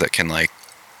designers that can like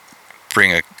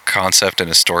bring a concept and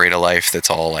a story to life that's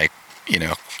all like, you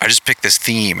know, I just picked this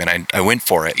theme and I went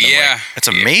for it. Yeah. Like, it's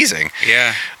amazing.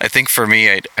 Yeah. I think for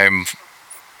me, I'm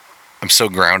so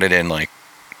grounded in like,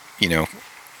 you know,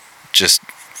 just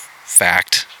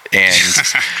fact and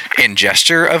in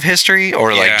gesture of history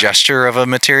or like gesture of a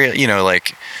material, you know,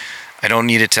 like I don't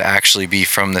need it to actually be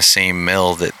from the same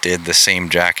mill that did the same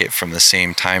jacket from the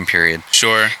same time period.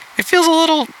 Sure. It feels a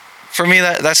little, for me,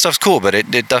 that stuff's cool, but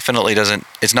it definitely doesn't,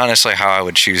 it's not necessarily how I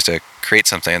would choose to create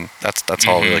something. That's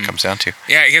all it really comes down to.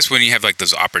 Yeah, I guess when you have like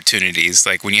those opportunities,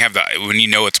 like when you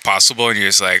know it's possible and you're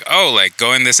just like, oh, like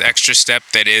going this extra step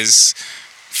that is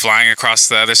flying across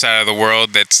the other side of the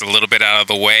world that's a little bit out of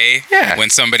the way. Yeah. When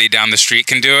somebody down the street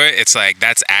can do it, it's like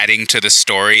that's adding to the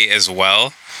story as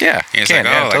well. Yeah. And it's like, oh,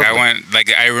 like totally. I want, like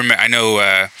I remember, I know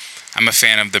I'm a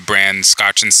fan of the brand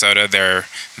Scotch and Soda. Their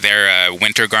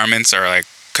winter garments are like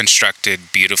constructed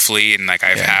beautifully, and like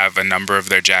I have a number of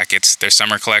their jackets. Their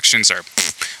summer collections are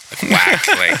like whack,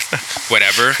 like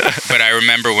whatever. But I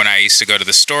remember when I used to go to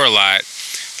the store a lot,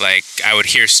 like I would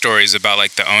hear stories about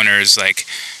like the owners like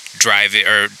driving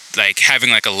or like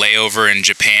having like a layover in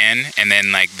Japan, and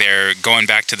then like they're going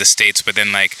back to the States, but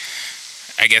then like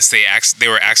I guess they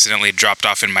were accidentally dropped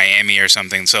off in Miami or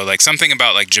something. So like something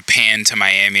about like Japan to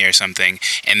Miami or something,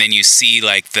 and then you see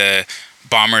like the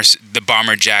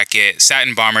bomber jacket,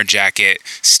 satin bomber jacket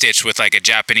stitched with like a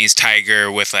Japanese tiger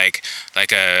with like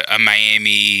a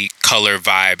Miami color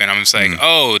vibe, and I'm just like,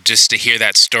 oh, just to hear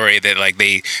that story that like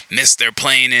they missed their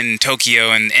plane in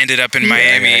Tokyo and ended up in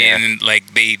Miami, and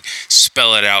like they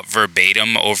spell it out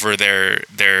verbatim over their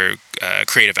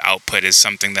creative output is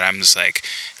something that I'm just like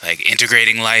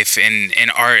integrating life in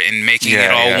art and making it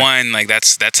all one. Like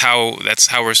that's how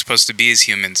we're supposed to be as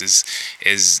humans.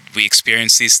 Is we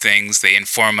experience these things, they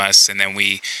inform us, and then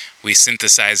we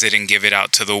synthesize it and give it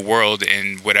out to the world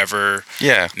in whatever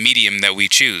medium that we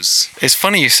choose. It's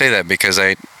funny you say that because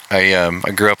I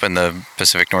grew up in the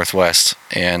Pacific Northwest,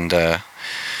 and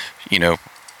you know,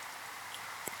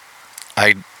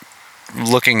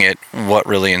 looking at what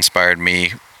really inspired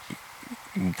me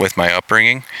with my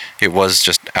upbringing, it was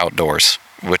just outdoors,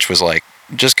 which was like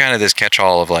just kind of this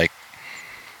catch-all of like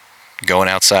going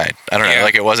outside. I don't know,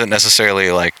 like it wasn't necessarily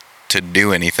like to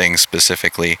do anything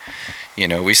specifically. You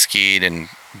know, we skied and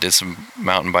did some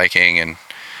mountain biking,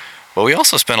 but we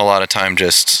also spent a lot of time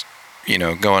just, you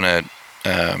know, going to,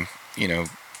 you know,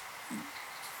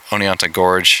 Oneonta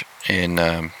Gorge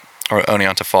or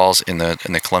Oneonta Falls in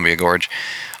the Columbia Gorge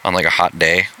on like a hot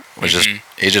day.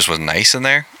 It just was nice in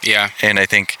there. Yeah. And I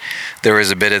think there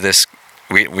was a bit of this,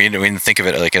 we didn't think of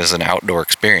it like as an outdoor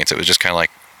experience. It was just kind of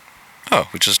like, oh,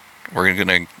 we're going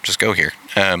to just go here.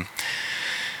 I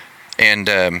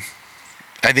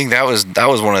think that was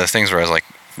one of the things where I was like,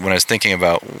 when I was thinking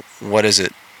about what is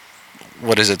it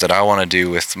that I want to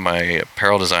do with my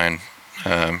apparel design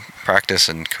practice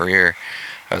and career,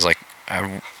 I was like,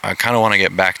 I kind of want to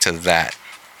get back to that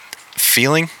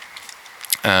feeling,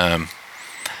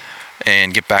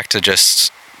 and get back to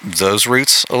just those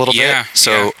roots a little bit.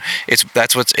 So it's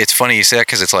funny you say that,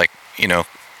 because it's like, you know,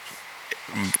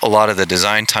 a lot of the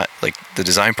design the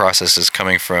design process is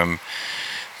coming from,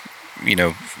 you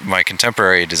know, my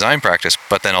contemporary design practice,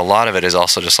 but then a lot of it is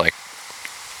also just like,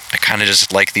 I kind of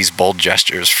just like these bold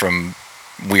gestures from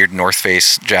weird North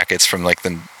Face jackets from like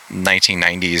the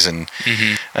 1990s, and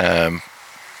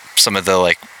some of the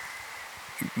like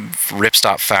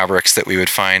ripstop fabrics that we would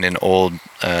find in old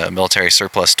military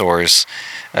surplus stores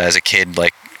as a kid,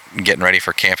 like getting ready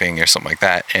for camping or something like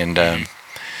that. And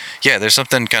there's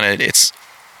something kind of, it's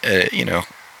you know,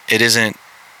 it isn't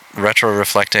retro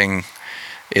reflecting,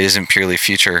 it isn't purely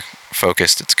future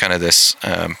focused. It's kind of this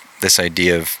this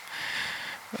idea of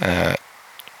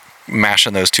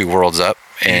mashing those two worlds up,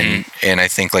 and I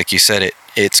think, like you said,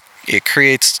 it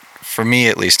creates, for me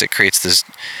at least, it creates this.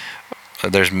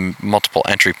 There's multiple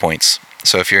entry points.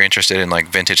 So if you're interested in like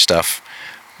vintage stuff,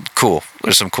 cool.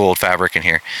 There's some cool fabric in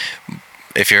here.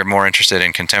 If you're more interested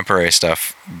in contemporary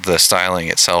stuff, the styling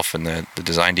itself and the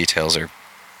design details are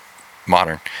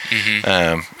modern.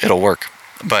 It'll work.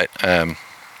 But I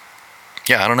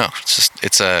don't know. It's just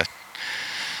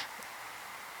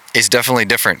it's definitely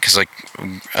different, because like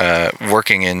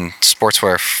working in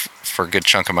sportswear for a good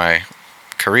chunk of my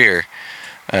career,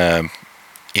 you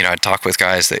know, I'd talk with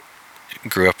guys that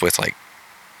grew up with like,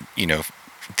 you know,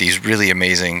 these really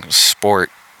amazing sport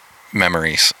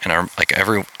memories, and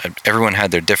everyone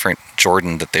had their different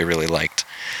Jordan that they really liked.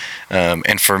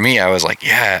 And for me, I was like,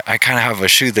 yeah, I kind of have a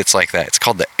shoe that's like that. It's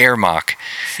called the Air Mach.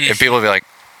 And people would be like,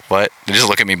 what? They just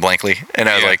look at me blankly. And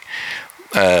I was like,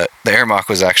 the Air Mach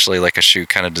was actually like a shoe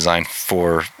kind of designed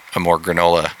for a more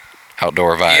granola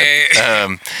outdoor vibe.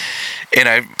 Yeah.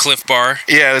 And Cliff Bar.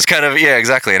 Yeah, it was kind of, yeah,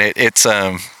 exactly. And it's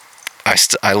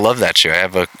I love that shoe. I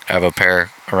have a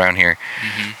pair around here.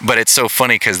 Mm-hmm. But it's so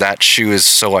funny because that shoe is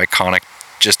so iconic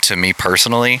just to me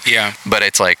personally. Yeah. But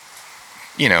it's like,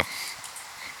 you know,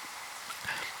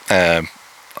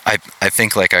 I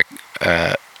think like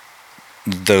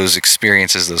those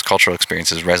experiences, those cultural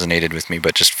experiences resonated with me,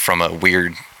 but just from a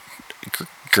weird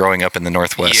growing up in the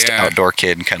Northwest outdoor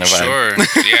kid kind of vibe.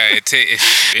 Sure. Yeah.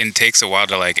 It takes a while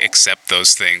to like accept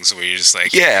those things where you're just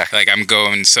like, like I'm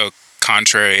going so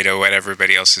contrary to what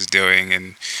everybody else is doing,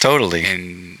 and totally,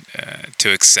 and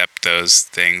to accept those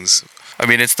things. I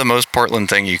mean, it's the most Portland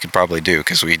thing you could probably do,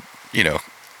 because we, you know,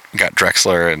 got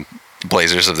Drexler and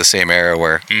Blazers of the same era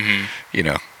where, you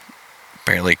know,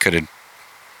 apparently could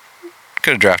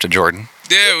have drafted Jordan.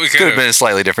 Yeah, we could have been a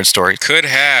slightly different story. Could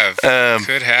have.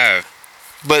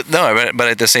 But no, but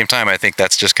at the same time, I think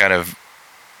that's just kind of,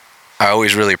 I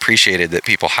always really appreciated that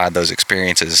people had those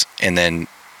experiences, and then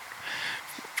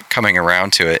coming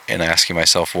around to it and asking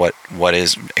myself what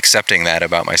is, accepting that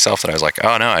about myself, that I was like,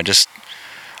 oh no, I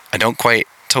don't quite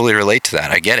totally relate to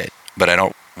that. I get it, but I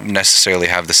don't necessarily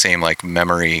have the same like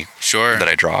memory that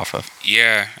I draw off of.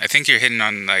 Yeah, I think you're hitting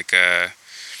on like the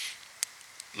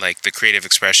creative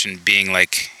expression being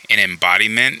like an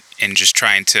embodiment, and just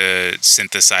trying to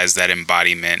synthesize that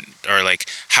embodiment, or like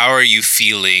how are you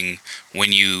feeling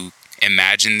when you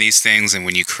imagine these things and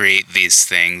when you create these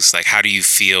things? Like how do you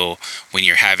feel when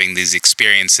you're having these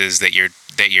experiences that you're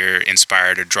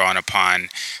inspired or drawn upon?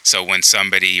 So when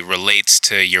somebody relates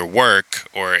to your work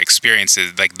or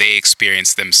experiences, like they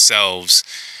experience themselves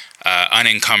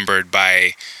unencumbered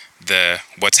by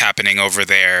what's happening over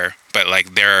there, but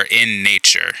like they're in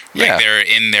nature. Like they're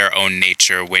in their own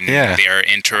nature when they're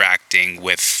interacting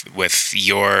with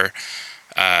your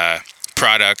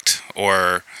product,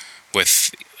 or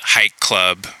with Hike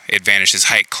Club, Advantage's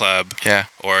Hike Club,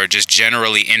 or just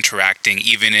generally interacting,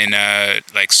 even in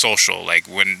like social, like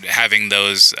when having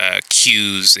those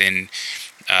cues and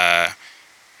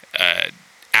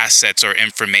assets or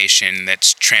information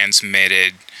that's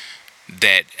transmitted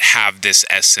that have this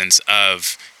essence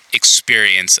of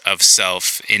experience of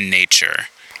self in nature,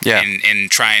 and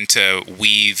trying to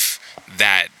weave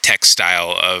that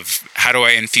textile of how do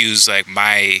I infuse like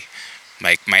my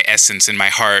essence in my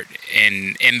heart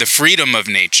in the freedom of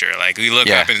nature. Like we look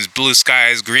up and it's blue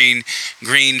skies, green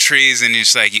trees, and you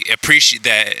just like appreciate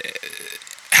that,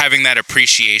 having that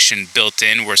appreciation built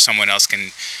in where someone else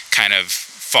can kind of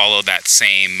follow that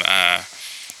same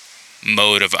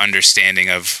mode of understanding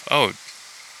of, oh,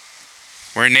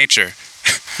 we're in nature.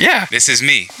 Yeah. This is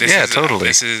me. Totally.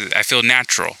 I feel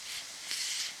natural.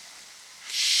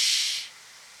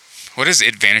 What does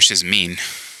Advantages mean?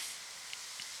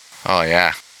 Oh,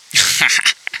 yeah.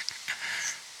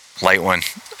 Light one.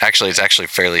 Actually, it's actually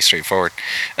fairly straightforward.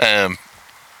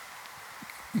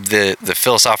 The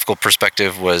philosophical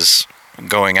perspective was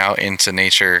going out into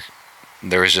nature.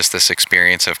 There was just this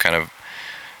experience of kind of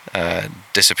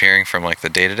disappearing from like the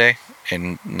day-to-day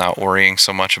and not worrying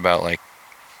so much about like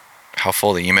how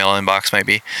full the email inbox might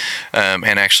be,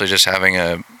 and actually just having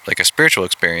a spiritual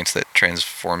experience that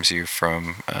transforms you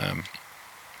from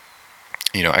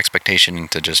expectation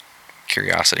into just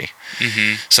curiosity.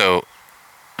 So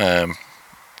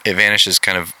Advantage is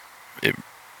kind of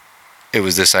it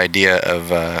was this idea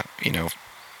of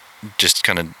just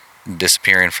kind of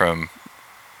disappearing from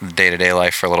day-to-day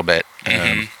life for a little bit,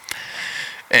 and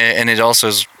it also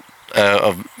is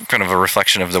kind of a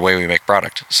reflection of the way we make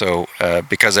product. So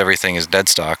because everything is dead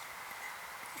stock,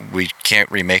 we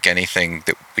can't remake anything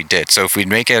that we did. So if we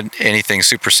make anything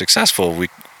super successful, we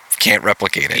can't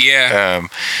replicate it.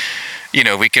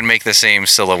 We can make the same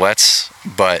silhouettes,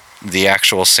 but the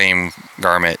actual same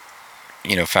garment,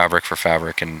 fabric for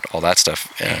fabric and all that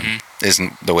stuff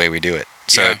isn't the way we do it.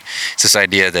 So it's this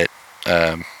idea that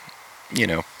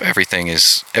everything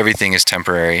is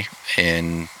temporary,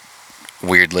 and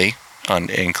weirdly,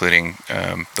 including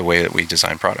the way that we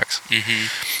design products.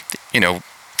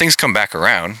 Things come back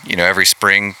around. Every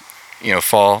spring,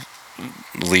 fall,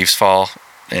 leaves fall,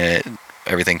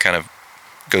 everything kind of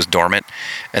goes dormant,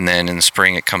 and then in the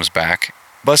spring it comes back.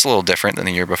 But it's a little different than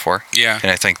the year before. Yeah.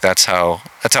 And I think that's how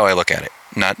I look at it.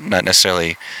 not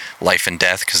necessarily life and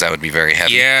death, because that would be very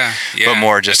heavy. Yeah. But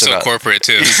more just That's about so corporate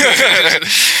too.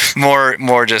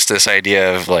 more just this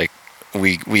idea of like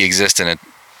we exist in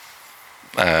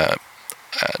a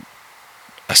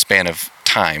span of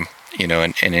time,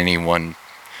 and any one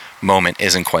moment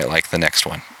isn't quite like the next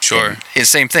one. Sure. And it's the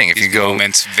same thing. If These you go,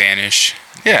 moments vanish.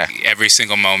 yeah, Every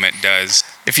single moment does.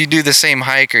 if you do the same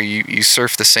hike, or you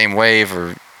surf the same wave,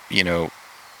 or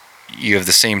you have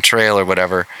the same trail or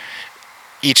whatever,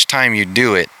 each time you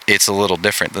do it, it's a little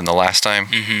different than the last time.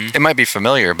 Mm-hmm. It might be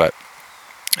familiar, but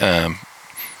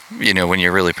when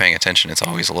you're really paying attention, it's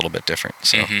always a little bit different.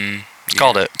 So Mm-hmm.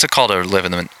 it's a call to live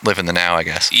in the now, I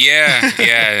guess. Yeah,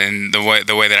 and the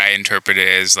way that I interpret it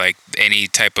is like any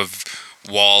type of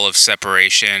wall of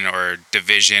separation or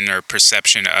division or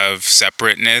perception of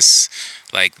separateness,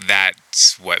 like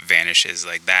that's what vanishes.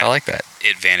 Like that. I like that.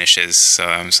 It vanishes. So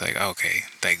I'm just like, okay,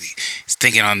 like he's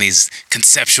thinking on these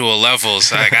conceptual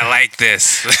levels. Like I like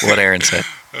this. What Aaron said.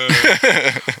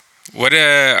 What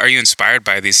are you inspired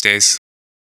by these days?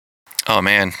 Oh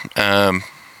man.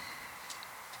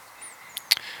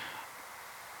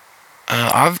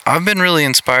 I've been really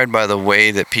inspired by the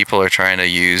way that people are trying to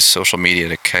use social media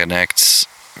to connect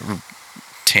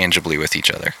tangibly with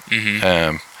each other.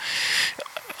 Mm-hmm.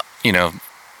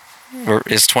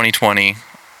 It's 2020.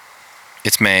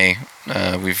 It's May.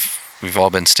 We've all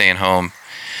been staying home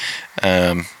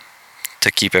to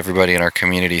keep everybody in our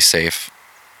community safe.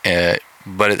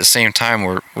 But at the same time,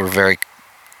 we're very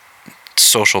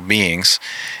social beings,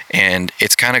 and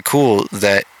it's kind of cool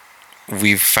that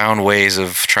we've found ways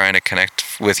of trying to connect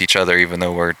with each other, even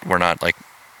though we're not like,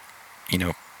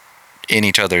 in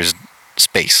each other's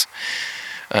space.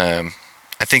 I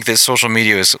think that social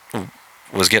media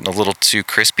was getting a little too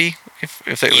crispy. If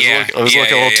it was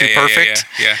looking a little too perfect.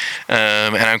 Yeah.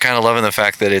 And I'm kind of loving the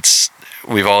fact that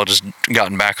we've all just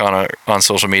gotten back on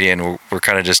social media, and we're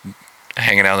kind of just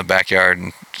hanging out in the backyard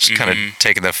and just kind of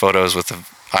taking the photos with the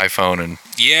iPhone and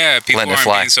people letting it aren't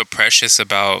fly. being so precious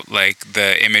about like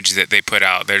the image that they put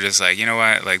out. They're just like, you know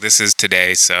what, like this is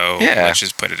today, so let's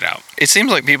just put it out. It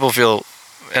seems like people feel,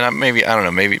 and I don't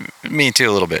know, maybe me too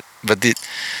a little bit, but the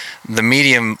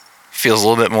medium feels a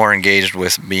little bit more engaged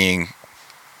with being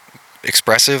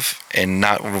expressive and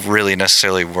not really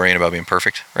necessarily worrying about being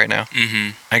perfect right now.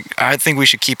 Mm-hmm. I think we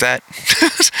should keep that.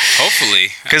 Hopefully,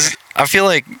 because I feel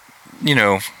like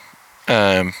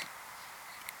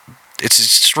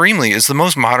it's the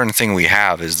most modern thing we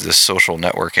have is this social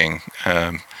networking,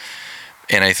 and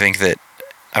I think that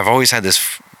I've always had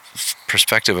this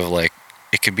perspective of like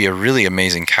it could be a really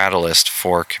amazing catalyst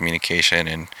for communication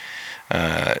and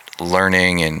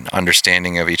learning and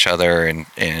understanding of each other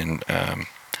and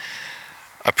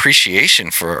appreciation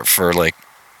for like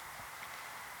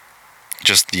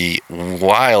just the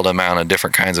wild amount of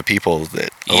different kinds of people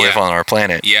that live on our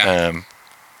planet.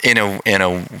 In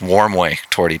a warm way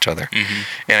toward each other. Mm-hmm.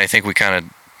 And I think we kind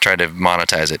of try to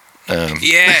monetize it.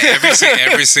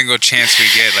 Every single chance we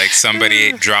get, like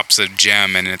somebody drops a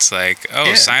gem and it's like,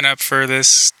 sign up for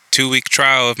this 2-week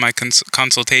trial of my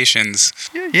consultations.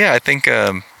 Yeah, I think,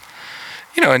 and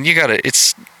you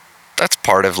that's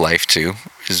part of life too,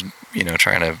 is,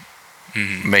 trying to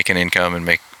make an income and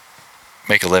make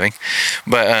a living.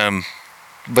 But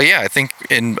yeah, I think,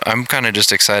 and I'm kind of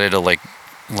just excited to like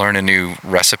learn a new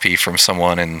recipe from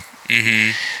someone and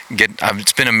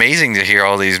it's been amazing to hear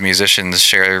all these musicians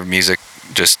share music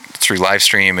just through live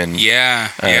stream and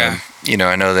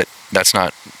I know that's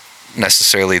not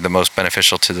necessarily the most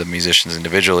beneficial to the musicians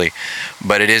individually,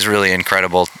 but it is really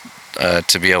incredible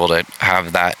to be able to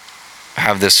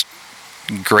have this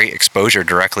great exposure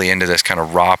directly into this kind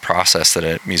of raw process that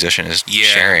a musician is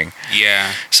sharing.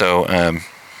 So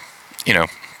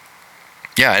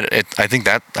I think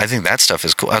that stuff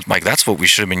is cool. Like that's what we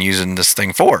should have been using this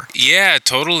thing for. Yeah,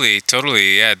 totally.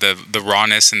 Yeah, the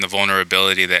rawness and the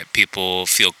vulnerability that people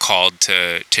feel called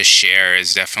to share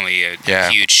is definitely a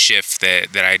huge shift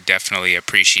that I definitely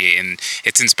appreciate, and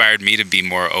it's inspired me to be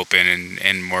more open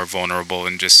and more vulnerable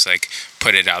and just like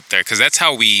put it out there, because that's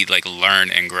how we like learn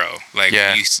and grow. Like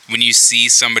when you see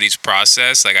somebody's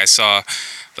process, like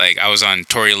I was on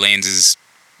Tory Lanez's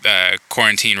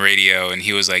quarantine radio, and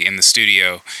he was like in the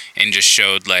studio and just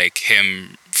showed like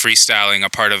him freestyling a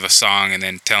part of a song and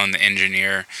then telling the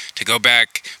engineer to go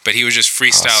back, but he was just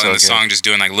freestyling song, just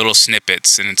doing like little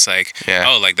snippets, and it's like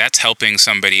like that's helping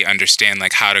somebody understand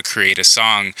like how to create a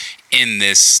song in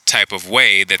this type of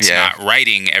way that's not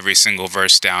writing every single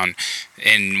verse down.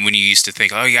 And when you used to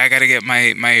think, I gotta get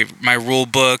my rule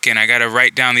book and I gotta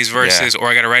write down these verses or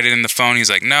I gotta write it in the phone, he's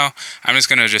like, no, I'm just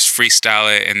gonna just freestyle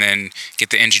it and then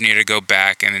get the engineer to go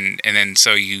back, and then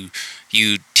so you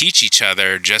you teach each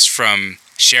other just from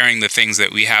sharing the things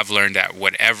that we have learned at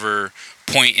whatever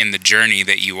point in the journey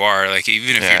that you are. Like,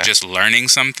 even if you're just learning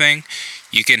something,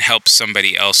 you can help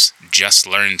somebody else just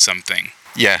learn something.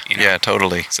 Yeah, yeah,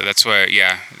 totally. So that's why,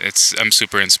 I'm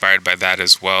super inspired by that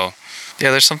as well.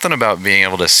 Yeah, there's something about being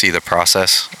able to see the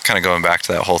process, kind of going back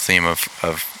to that whole theme of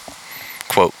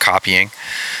quote, copying.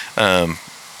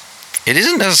 It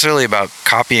isn't necessarily about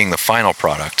copying the final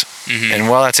product. Mm-hmm. And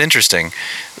while that's interesting,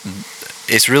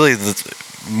 it's really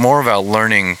more about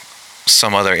learning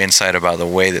some other insight about the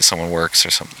way that someone works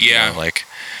or something. Yeah.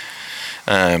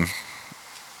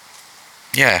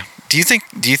 Yeah. Do you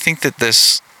think that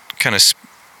this kind of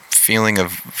feeling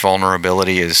of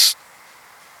vulnerability is,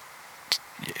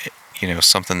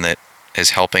 something that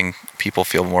is helping people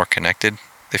feel more connected?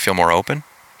 They feel more open?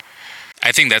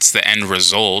 I think that's the end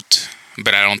result,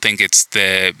 but I don't think it's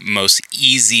the most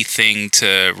easy thing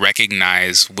to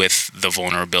recognize with the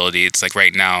vulnerability. It's like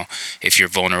right now, if you're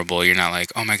vulnerable, you're not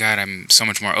like, oh my God, I'm so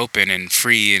much more open and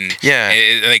free. And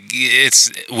it's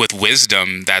with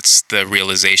wisdom, that's the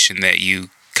realization that you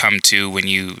come to when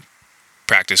you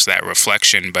practice that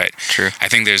reflection. But True. I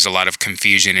think there's a lot of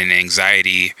confusion and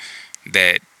anxiety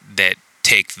that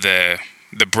take the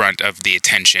brunt of the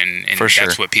attention, and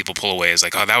that's what people pull away, is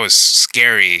like, oh, that was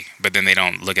scary, but then they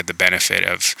don't look at the benefit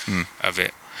of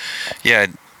it.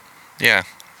 It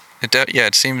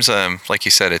seems like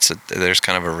you said, there's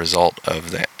kind of a result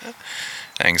of that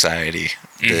anxiety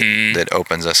that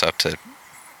opens us up to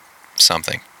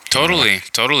something. Totally.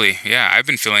 Yeah, I've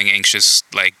been feeling anxious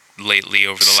like lately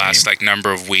over the last like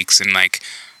number of weeks, and like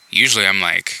usually I'm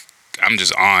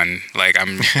just on, like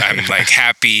I'm like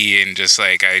happy, and just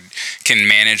like I can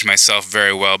manage myself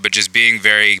very well, but just being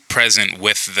very present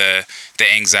with the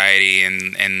anxiety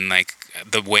and like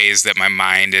the ways that my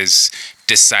mind is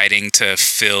deciding to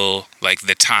fill like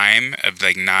the time of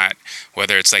like not,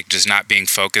 whether it's like just not being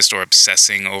focused or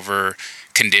obsessing over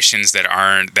conditions that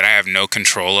I have no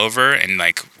control over, and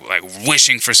like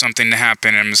wishing for something to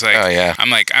happen. And I'm just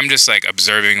like, I'm just like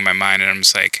observing my mind, and I'm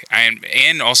just like,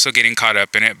 and also getting caught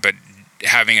up in it, but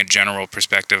having a general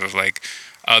perspective of like,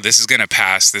 oh, this is gonna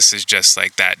pass. This is just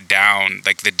like that down,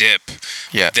 like the dip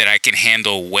that I can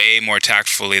handle way more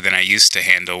tactfully than I used to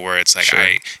handle, where it's like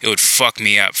it would fuck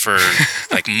me up for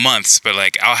like months, but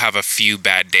like I'll have a few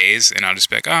bad days and I'll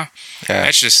just be like, that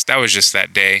was just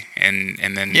that day, and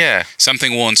then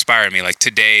something will inspire me. Like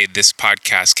today, this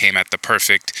podcast came at the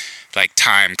perfect like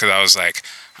time, because I was like,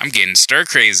 I'm getting stir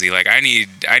crazy. Like I need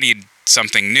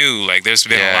something new. Like there's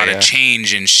been a lot of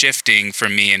change and shifting for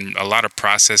me, and a lot of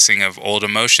processing of old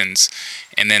emotions.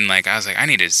 And then like I was like, I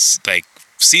need to like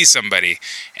see somebody.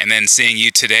 And then seeing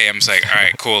you today, I'm just like, all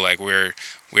right, cool. Like we're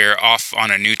off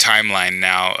on a new timeline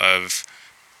now of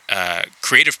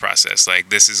creative process. Like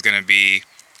this is gonna be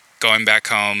going back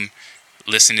home,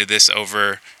 listen to this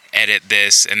over, edit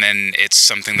this, and then it's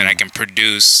something that I can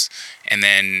produce. And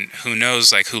then who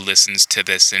knows, like who listens to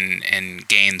this and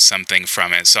gains something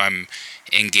from it. So I'm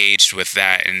engaged with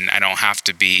that, and I don't have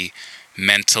to be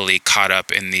mentally caught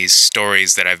up in these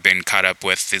stories that I've been caught up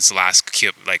with these last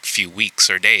like few weeks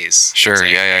or days. Sure,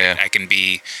 like, I can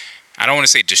be, I don't want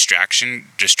to say distracted,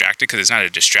 because it's not a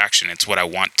distraction. It's what I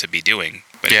want to be doing.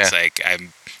 But it's like,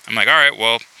 I'm like, all right,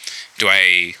 well, do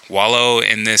I wallow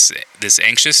in this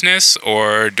anxiousness,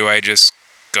 or do I just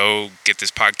go get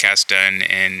this podcast done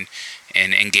and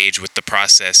engage with the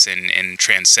process and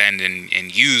transcend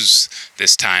and use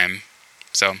this time?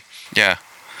 So yeah,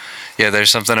 there's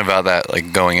something about that,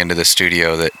 like going into the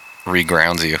studio, that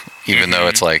regrounds you, even though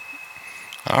it's like,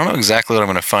 I don't know exactly what I'm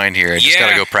going to find here. I just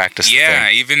got to go practice the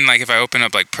thing. Even like if I open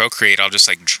up like Procreate, I'll just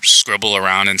like scribble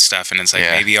around and stuff, and it's like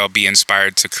maybe I'll be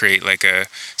inspired to create like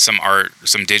some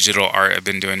digital art. I've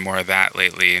been doing more of that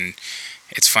lately. And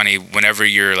it's funny, whenever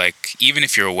you're like, even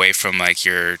if you're away from like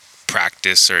your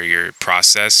practice or your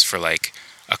process for like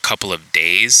a couple of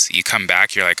days, you come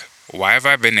back, you're like, why have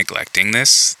I been neglecting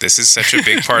this? This is such a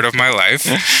big part of my life.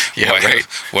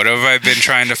 What have I been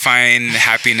trying to find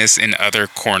happiness in other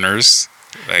corners?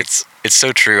 Like, it's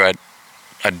so true.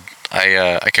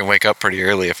 I can wake up pretty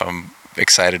early if I'm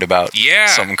excited about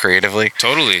something creatively.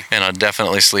 Totally. And I'll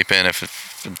definitely sleep in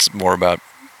if it's more about,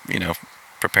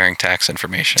 preparing tax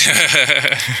information.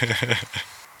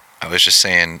 I was just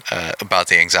saying about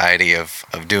the anxiety of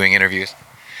doing interviews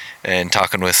and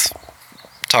talking with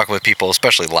people,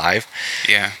 especially live.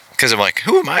 Yeah. Because I'm like,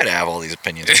 who am I to have all these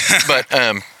opinions?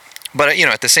 But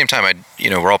at the same time,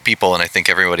 we're all people, and I think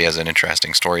everybody has an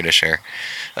interesting story to share.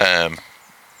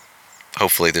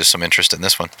 Hopefully, there's some interest in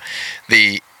this one.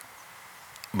 It's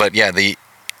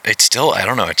still, I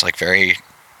don't know. It's like I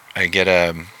get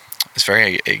it's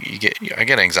very, I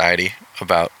get anxiety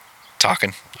about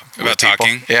talking. About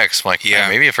talking? Yeah, because like, Yeah.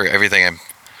 maybe if everything I'm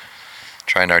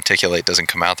trying to articulate doesn't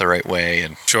come out the right way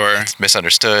and Sure. it's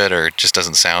misunderstood or just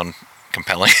doesn't sound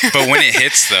compelling. But when it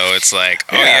hits, though, it's like,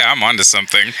 oh Yeah. yeah, I'm onto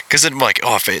something. Because then I'm like,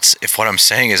 oh, if what I'm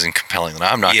saying isn't compelling, then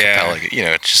I'm not Yeah. compelling. You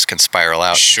know, it just can spiral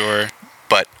out. Sure.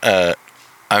 But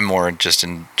I'm more just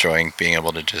enjoying being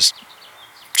able to just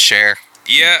share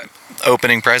Yeah.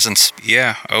 opening presents.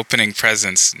 Yeah. Opening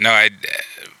presents. No, I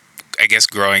guess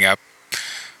growing up,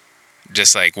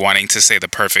 just like wanting to say the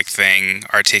perfect thing,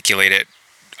 articulate it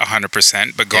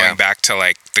 100%, but going Yeah. back to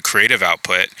like the creative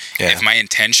output, Yeah. if my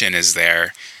intention is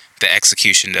there, the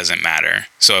execution doesn't matter.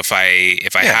 So if I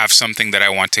Yeah. have something that I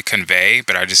want to convey,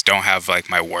 but I just don't have like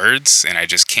my words, and I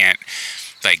just can't,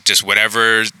 like, just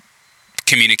whatever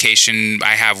communication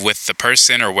I have with the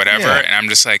person or whatever, Yeah. and I'm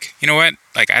just like, you know what,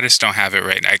 like, I just don't have it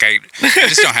right now. Like, I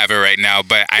just don't have it right now,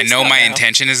 but I know my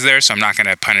intention is there, so I'm not going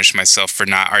to punish myself for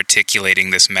not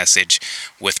articulating this message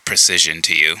with precision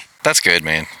to you. That's good,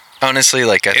 man. Honestly,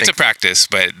 like I It's a think practice,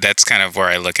 but that's kind of where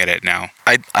I look at it now.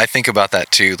 I think about that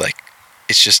too. Like,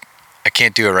 it's just I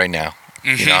can't do it right now.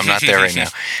 You know, I'm not there right now.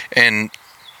 And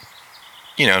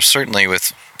you know, certainly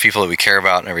with people that we care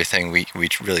about and everything, we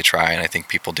really try, and I think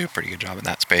people do a pretty good job in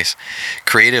that space.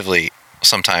 Creatively,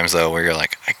 sometimes though, where you're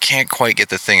like, I can't quite get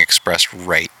the thing expressed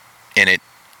right, and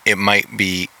it might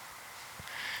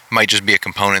just be a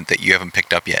component that you haven't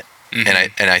picked up yet.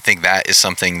 Mhm. And I think that is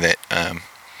something that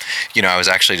you know, I was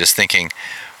actually just thinking,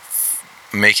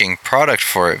 making product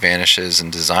for It Vanishes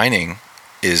and designing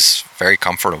is very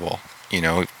comfortable. You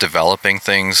know, developing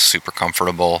things, super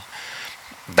comfortable.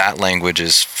 That language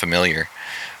is familiar.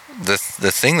 The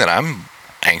thing that I'm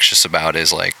anxious about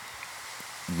is like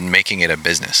making it a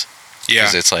business. Yeah.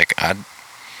 Because it's like I'm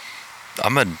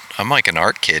like an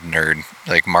art kid nerd.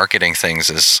 Like, marketing things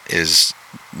is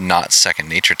not second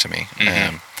nature to me.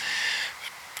 Mhm.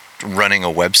 Running a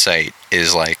website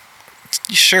is like,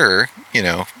 sure, you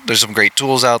know, there's some great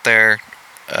tools out there.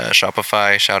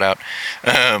 Shopify, shout out.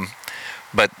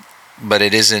 But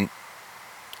it isn't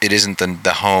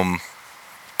the home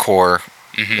core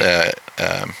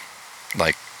Mhm.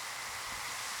 like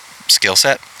skill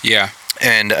set. Yeah.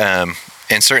 And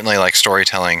certainly like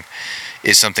storytelling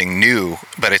is something new,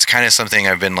 but it's kind of something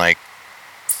I've been like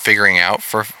figuring out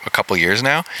for a couple years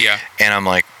now. Yeah. And I'm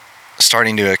like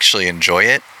starting to actually enjoy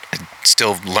it.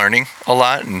 Still learning a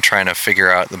lot and trying to figure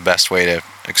out the best way to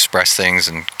express things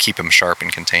and keep them sharp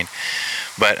and contained.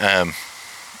 But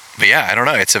yeah, I don't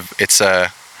know. It's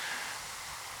a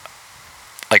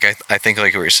like I think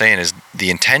like what you're saying is the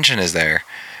intention is there,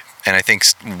 and I think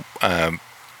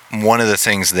one of the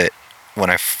things that when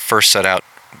I first set out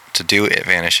to do It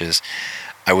Vanishes,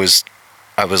 I was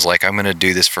like, I'm going to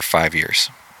do this for 5 years.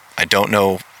 I don't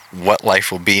know what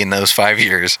life will be in those 5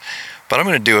 years, but I'm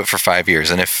going to do it for 5 years.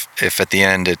 And if at the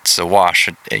end it's a wash,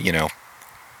 you know,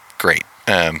 great.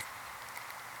 And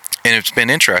it's been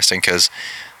interesting because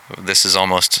this is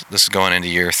going into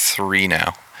year 3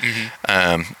 now.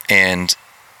 Mhm. And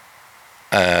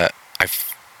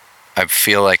I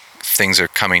feel like things are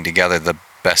coming together the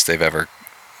best they've ever.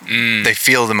 They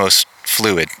feel the most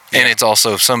fluid, and Yeah. it's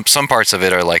also some parts of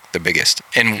it are like the biggest.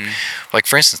 And like,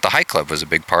 for instance, the Hike Club was a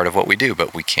big part of what we do,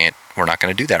 but we're not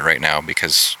going to do that right now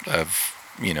because of,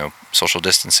 you know, social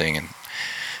distancing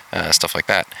and stuff like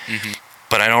that. Mhm.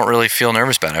 But I don't really feel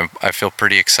nervous about it. I feel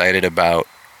pretty excited about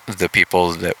the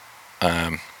people that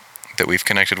we've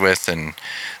connected with, and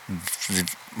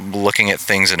looking at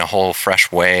things in a whole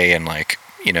fresh way. And like,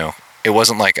 you know, it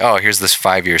wasn't like, oh, here's this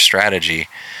 5-year strategy.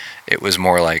 It was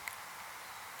more like,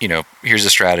 you know, here's a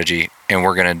strategy, and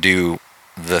we're gonna do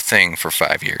the thing for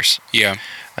 5 years. Yeah.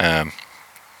 And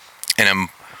I'm,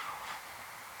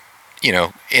 you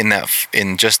know,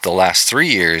 in just the last 3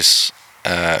 years,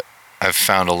 I've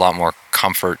found a lot more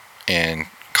comfort and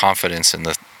confidence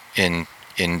in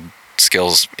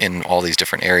skills in all these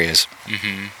different areas.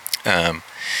 Mhm.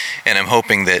 And I'm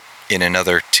hoping that in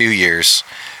another 2 years,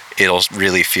 it'll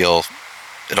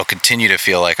continue to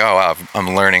feel like, oh wow,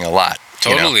 I'm learning a lot.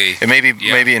 You know? Totally. And maybe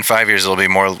Yeah. in 5 years it'll be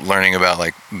more learning about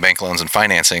like bank loans and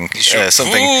financing.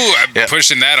 Something. Ooh, I'm yeah.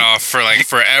 pushing that off for like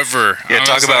forever. Yeah, I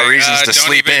talk was about like, reasons to don't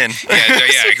sleep in.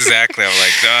 Yeah, exactly. I'm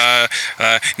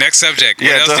like, next subject. What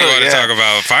Yeah, else do you totally, want to yeah. talk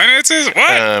about? Finances?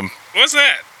 What? What's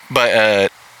that?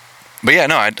 But yeah,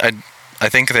 no, I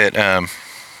think that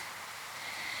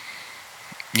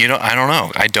you know, I don't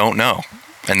know. I don't know.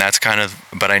 And that's kind of,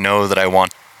 but I know that I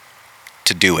want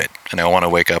to do it, and I want to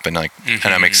wake up and like, and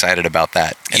I'm excited about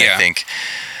that. And Yeah. I think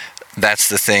that's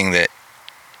the thing that,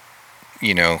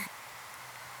 you know,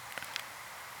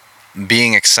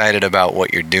 being excited about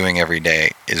what you're doing every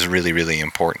day is really, really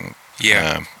important.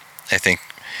 Yeah. I think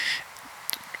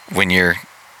when you're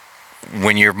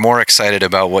more excited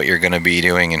about what you're going to be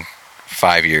doing in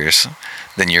 5 years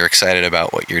than you're excited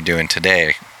about what you're doing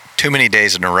today, too many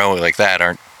days in a row like that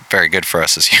aren't very good for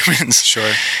us as humans.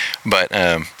 Sure. But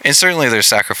and certainly there's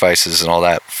sacrifices and all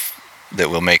that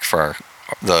we'll make for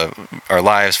our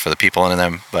lives, for the people in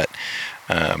them. But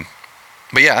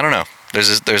yeah, I don't know.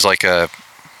 There's like a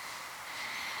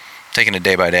taking it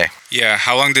day by day. Yeah.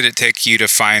 How long did it take you to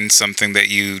find something that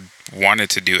you wanted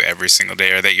to do every single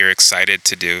day, or that you're excited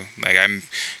to do? Like, I'm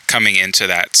coming into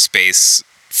that space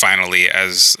finally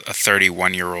as a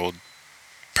 31-year-old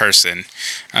person.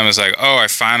 I was like, oh, I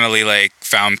finally like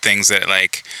found things that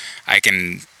like I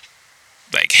can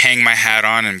like hang my hat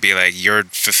on and be like, you're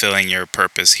fulfilling your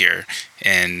purpose here.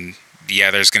 And yeah,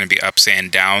 there's going to be ups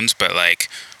and downs, but like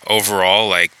overall,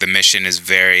 like the mission is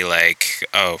very like,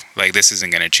 oh, like this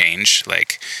isn't going to change.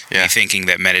 Like me thinking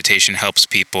that meditation helps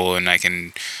people and I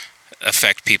can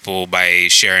affect people by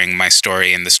sharing my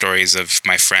story and the stories of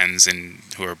my friends and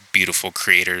who are beautiful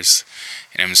creators.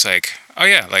 And I'm just like, oh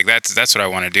yeah, like that's what I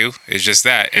want to do. It's just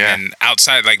that. And then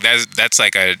outside, like that's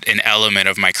like an element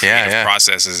of my creative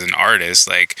process as an artist.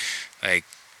 Like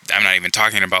I'm not even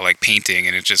talking about like painting,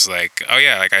 and it's just like, oh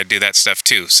yeah, like I do that stuff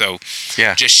too. So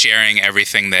just sharing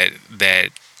everything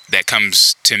that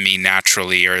comes to me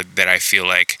naturally, or that I feel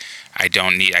like I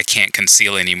can't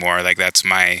conceal anymore. Like that's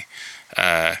my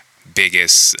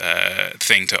biggest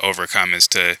thing to overcome, is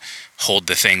to hold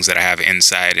the things that I have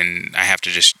inside, and I have to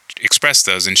just express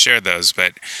those and share those.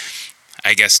 But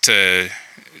I guess to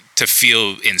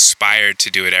feel inspired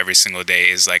to do it every single day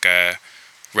is like a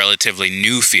relatively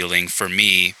new feeling for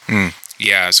me.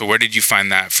 Yeah. So where did you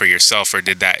find that for yourself, or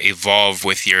did that evolve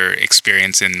with your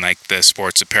experience in like the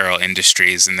sports apparel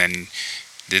industries, and then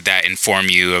did that inform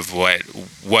you of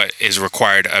what is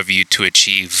required of you to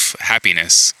achieve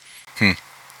happiness?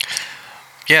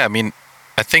 Yeah, I mean,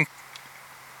 I think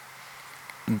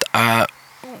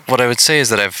what I would say is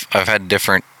that I've had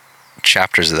different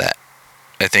chapters of that.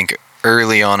 I think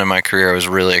early on in my career, I was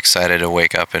really excited to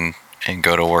wake up and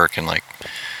go to work, and like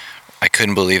I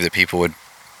couldn't believe that people would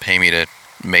pay me to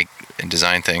make and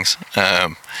design things,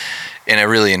 and I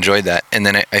really enjoyed that. And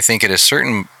then I think at a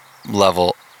certain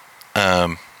level,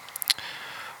 I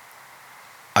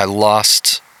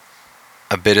lost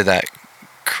a bit of that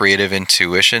creative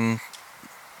intuition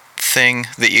thing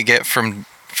that you get from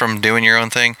doing your own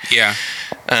thing. Yeah.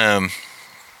 And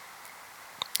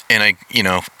I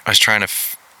was trying to,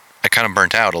 I kind of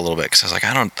burnt out a little bit, because I was like,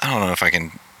 I don't know if I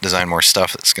can design more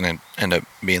stuff that's going to end up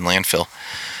being landfill.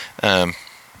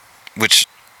 Which,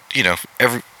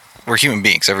 we're human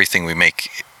beings. Everything we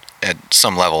make at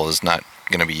some level is not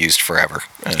going to be used forever.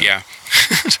 Yeah.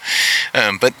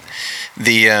 But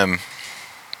the,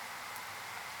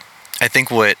 I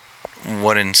think I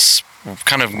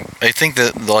think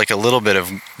that like a little bit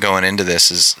of going into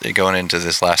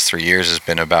this last 3 years has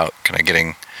been about kind of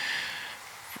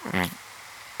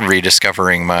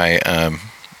rediscovering my,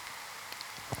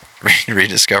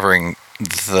 rediscovering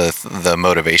the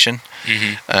motivation.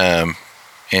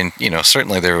 And,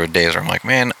 certainly there were days where I'm like,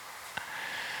 man,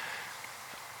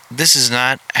 this is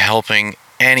not helping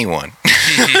anyone.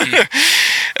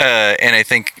 And I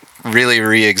think really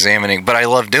re-examining, but I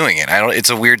love doing it. It's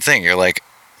a weird thing. You're like,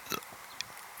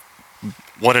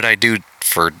 what did I do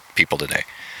for people today?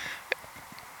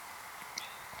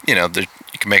 You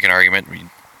can make an argument. We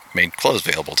made clothes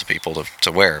available to people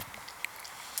to wear.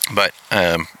 But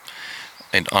and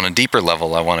on a deeper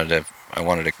level, I wanted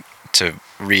to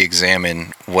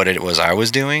re-examine what it was I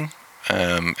was doing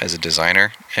as a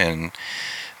designer and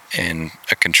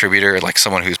a contributor, like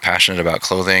someone who's passionate about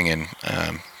clothing and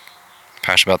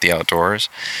passionate about the outdoors.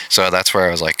 So that's where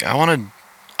I was like, I want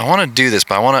to do this,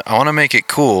 but I want to make it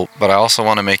cool, but I also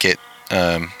want to make it,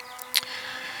 I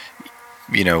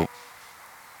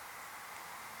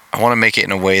want to make it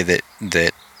in a way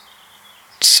that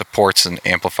supports and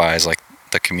amplifies like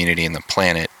the community and the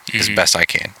planet as best I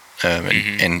can.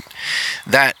 And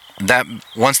that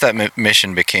once that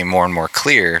mission became more and more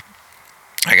clear,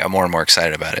 I got more and more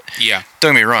excited about it. Yeah.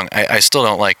 Don't get me wrong. I still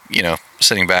don't like,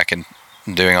 sitting back and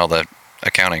doing all the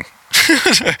accounting.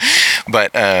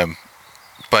 But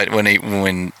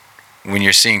when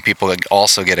you're seeing people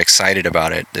also get excited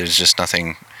about it, there's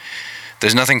nothing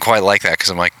quite like that.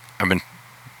 'Cause I'm like, I've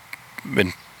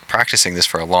been practicing this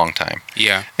for a long time.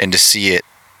 Yeah. And to see it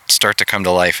start to come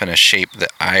to life in a shape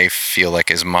that I feel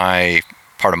like is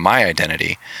part of my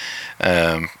identity.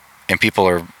 And people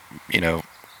are,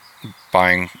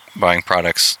 buying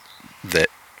products that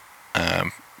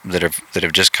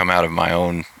have just come out of my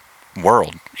own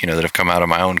world, that have come out of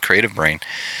my own creative brain,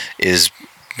 is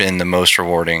been the most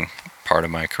rewarding part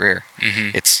of my career.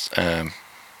 Mm-hmm. It's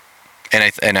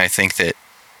and I think that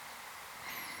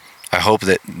I hope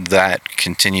that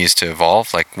continues to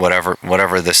evolve. Like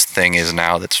whatever this thing is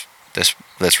now, that's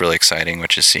really exciting,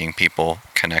 which is seeing people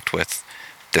connect with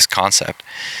this concept.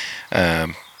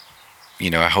 I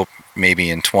hope maybe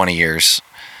in 20 years,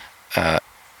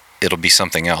 it'll be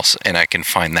something else, and I can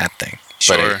find that thing.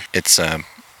 Sure. But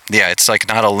it's like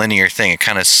not a linear thing.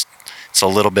 It's a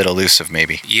little bit elusive,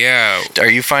 maybe. Yeah. Are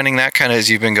you finding that kind of as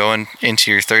you've been going into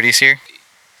your 30s here?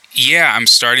 Yeah, I'm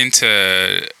starting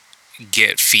to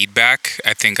get feedback.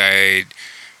 I think I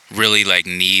really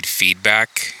need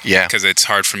feedback. Yeah. Because it's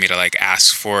hard for me to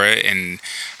ask for it, and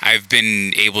I've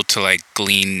been able to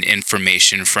glean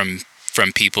information from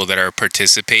people that are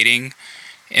participating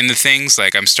in the things.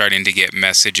 I'm starting to get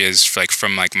messages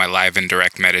from my live and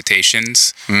direct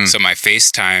meditations. So my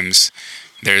FaceTimes,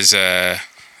 there's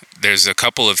a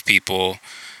couple of people.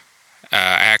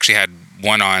 I actually had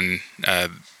one on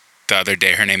the other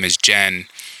day. Her name is Jen,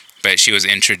 but she was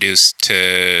introduced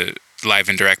to live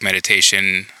and direct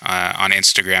meditation on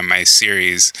Instagram, my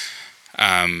series,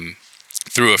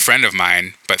 through a friend of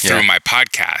mine, but through my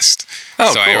podcast.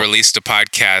 Oh, so cool. I released a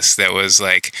podcast that was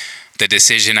the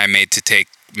decision I made to take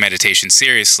meditation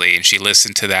seriously, and she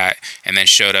listened to that and then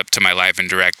showed up to my live and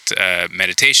direct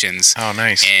meditations. Oh,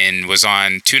 nice. And was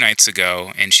on 2 nights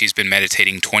ago, and she's been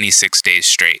meditating 26 days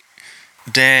straight.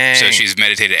 Dang. So she's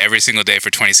meditated every single day for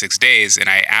 26 days, and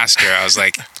I asked her, I was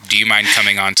like, do you mind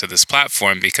coming onto this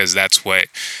platform? Because that's what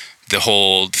the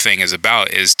whole thing is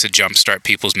about, is to jumpstart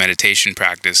people's meditation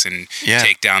practice and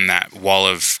take down that wall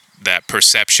of that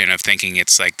perception of thinking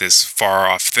it's this far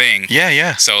off thing.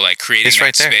 Yeah. So creating it's that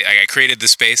right there. space, I created the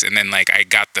space, and then I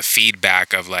got the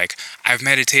feedback of I've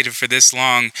meditated for this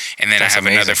long, and then That's I have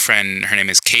amazing. another friend, her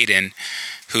name is Kaden,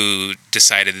 who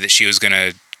decided that she was going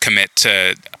to commit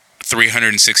to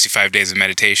 365 days of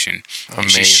meditation. And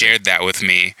she shared that with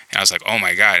me, and I was like, oh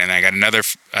my God. And I got another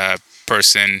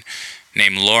person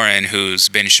named Lauren who's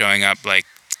been showing up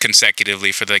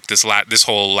consecutively for this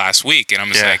whole last week, and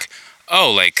I'm just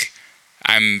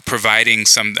I'm providing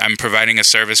a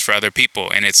service for other people,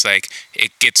 and it's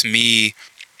it gets me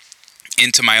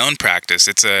into my own practice.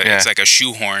 It's a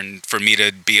shoehorn for me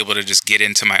to be able to just get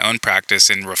into my own practice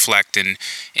and reflect and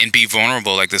be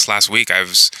vulnerable. This last week, I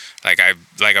was I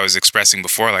was expressing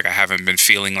before, I haven't been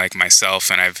feeling like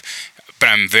myself, and but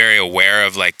I'm very aware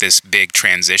of this big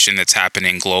transition that's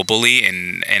happening globally,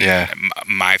 and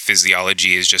my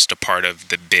physiology is just a part of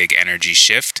the big energy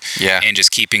shift. Yeah. And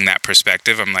just keeping that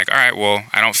perspective, I'm all right, well,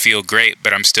 I don't feel great,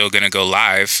 but I'm still going to go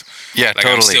live. Yeah,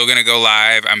 totally. I'm still going to go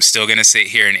live. I'm still going to sit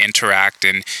here and interact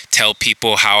and tell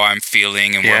people how I'm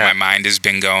feeling and where my mind has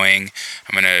been going.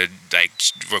 I'm going to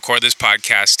record this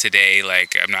podcast today.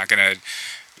 I'm not going to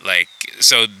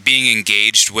so being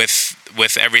engaged with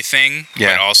everything,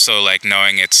 but also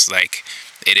knowing it's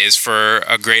it is for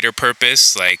a greater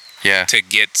purpose,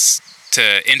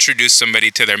 to introduce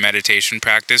somebody to their meditation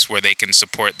practice where they can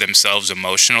support themselves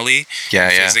emotionally,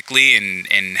 physically,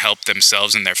 and help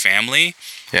themselves and their family.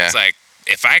 It's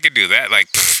if I could do that,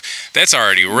 that's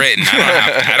already written.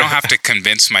 I don't have to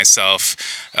convince myself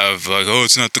of oh,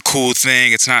 it's not the cool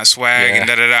thing, it's not swag, and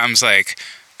da-da-da. I'm just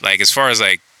as far as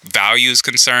value is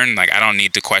concerned, I don't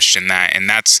need to question that. And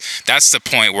that's the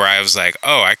point where I was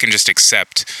oh, I can just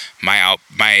accept my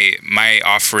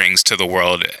offerings to the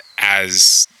world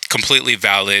as completely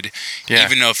valid,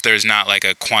 even though if there's not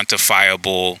a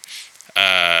quantifiable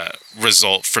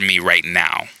result for me right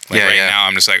now. Now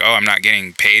I'm just oh, I'm not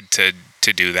getting paid to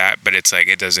do that, but it's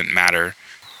it doesn't matter.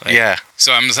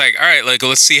 So I'm just all right,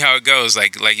 let's see how it goes.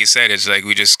 Like you said, it's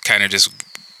we just kind of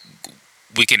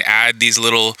we can add these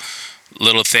little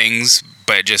things,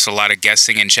 but just a lot of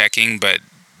guessing and checking, but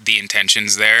the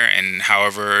intention's there, and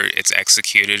however it's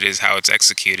executed is how it's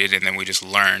executed, and then we just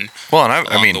learn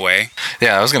along the way.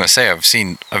 Yeah, I was gonna say I've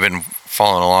been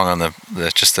following along on the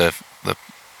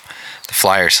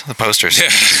flyers, the posters.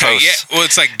 Posts. Well,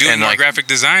 it's doing more graphic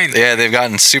design. Yeah, they've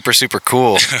gotten super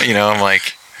cool. I'm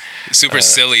super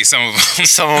silly. Some of them.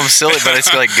 Some of them silly, but it's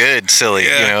good silly.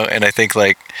 And I think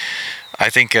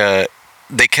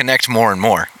they connect more and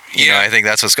more. I think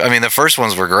that's what's. The first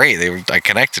ones were great. I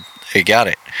connected. They got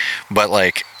it. But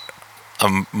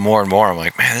more and more, I'm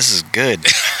man, this is good.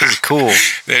 This is cool.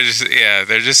 They're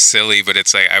just silly. But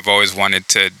it's I've always wanted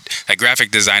to.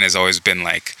 Graphic design has always been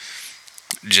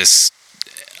just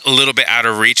a little bit out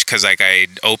of reach, because I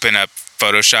open up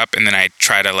Photoshop and then I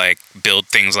try to build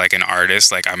things like an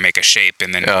artist. I make a shape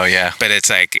and then. Oh yeah. But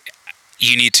it's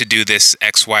you need to do this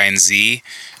X, Y, and Z.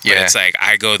 But Yeah. it's like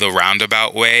I go the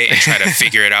roundabout way and try to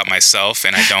figure it out myself,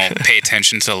 and I don't pay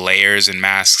attention to layers and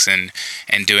masks and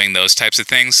doing those types of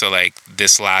things. So like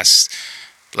this last,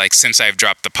 like since I've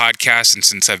dropped the podcast and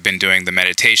since I've been doing the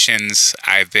meditations,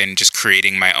 I've been just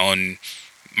creating my own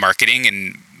marketing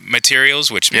and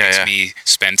materials, which makes me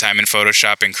spend time in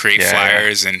Photoshop and create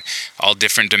flyers and all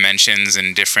different dimensions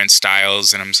and different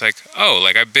styles. And I'm just like, oh,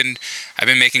 like I've been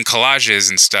making collages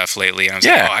and stuff lately. And I was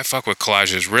like, oh, I fuck with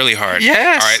collages really hard.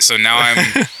 Yes. All right.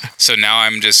 So now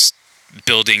I'm just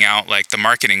building out like the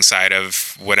marketing side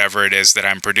of whatever it is that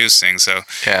I'm producing. So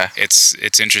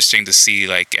it's interesting to see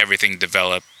like everything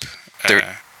develop.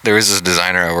 There was this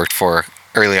designer I worked for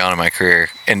early on in my career,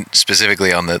 and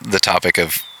specifically on the topic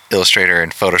of Illustrator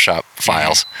and Photoshop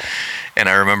files. And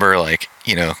I remember like,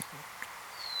 you know,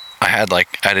 I had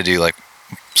to do like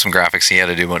some graphics. He had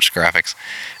to do a bunch of graphics.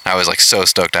 And I was like so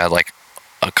stoked. I had like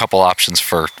a couple options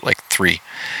for like 3.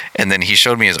 And then he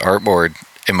showed me his artboard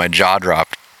and my jaw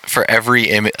dropped. For every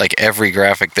image, like every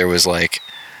graphic, there was like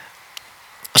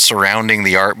surrounding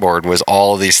the artboard was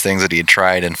all of these things that he had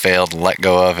tried and failed and let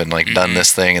go of and like done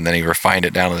this thing. And then he refined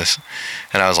it down to this.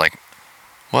 And I was like,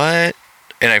 what?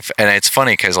 And it's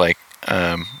funny because like,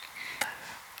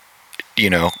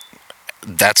 you know,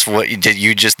 that's what you did.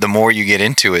 You just, the more you get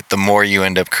into it, the more you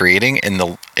end up creating.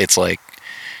 And it's like,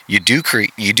 you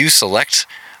do select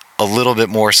a little bit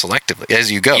more selectively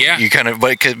as you go. Yeah. You kind of,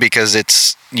 because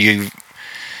it's, you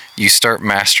start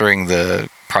mastering the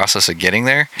process of getting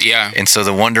there. Yeah. And so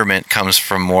the wonderment comes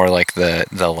from more like the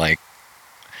like,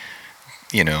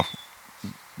 you know,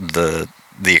 the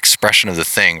expression of the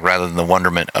thing rather than the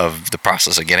wonderment of the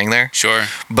process of getting there. Sure.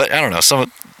 But I don't know.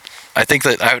 I think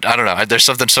that I don't know. There's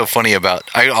something so funny about.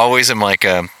 I always am like.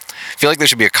 I feel like there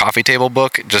should be a coffee table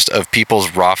book just of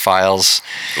people's raw files.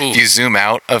 Ooh. You zoom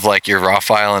out of like your raw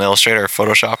file in Illustrator or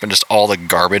Photoshop and just all the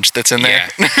garbage that's in there.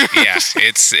 Yeah.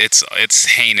 It's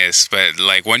heinous. But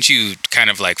like once you kind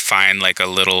of like find like a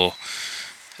little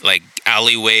like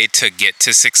alleyway to get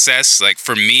to success, like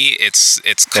for me it's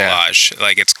collage.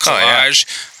 Like it's collage.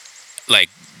 Like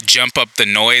jump up the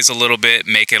noise a little bit,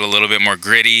 make it a little bit more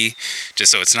gritty,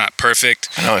 just so it's not perfect.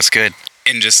 I know, it's good.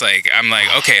 And just like I'm like,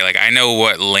 okay, like I know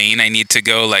what lane I need to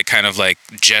go, like kind of like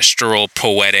gestural,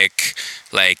 poetic,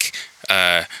 like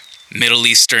Middle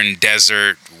Eastern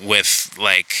desert with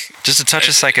like just a touch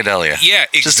of psychedelia. Yeah,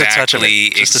 exactly, just a touch of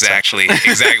it. exactly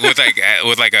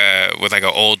with like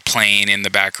a old plane in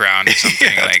the background or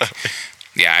something.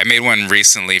 Yeah, I made one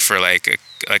recently for like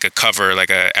a cover, like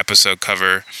a episode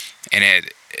cover, and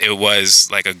it was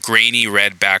like a grainy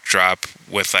red backdrop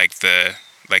with like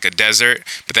a desert,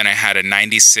 but then I had a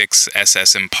 96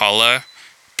 SS Impala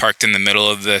parked in the middle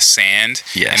of the sand.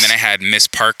 Yes. And then I had Miss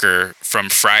Parker from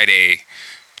Friday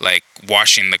like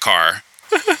washing the car.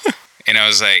 And I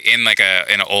was like in like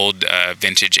an old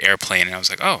vintage airplane, and I was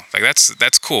like, oh, like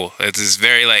that's cool. It's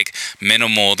very like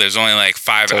minimal. There's only like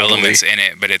 5 elements in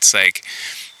it, but it's like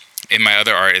in my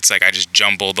other art, it's like I just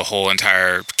jumble the whole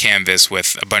entire canvas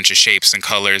with a bunch of shapes and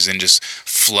colors and just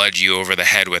flood you over the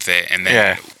head with it. And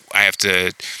then I have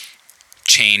to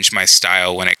change my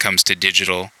style when it comes to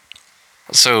digital.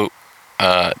 So,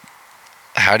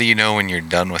 how do you know when you're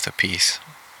done with a piece?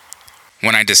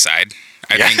 When I decide.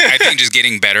 I think just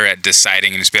getting better at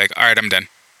deciding and just be like, all right, I'm done.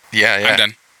 Yeah. I'm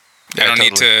done. Yeah,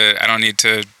 I don't need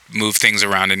to move things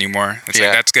around anymore. It's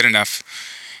like that's good enough.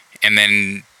 And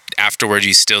then afterwards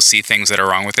you still see things that are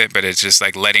wrong with it, but it's just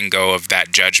like letting go of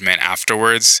that judgment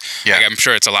afterwards. Like I'm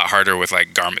sure it's a lot harder with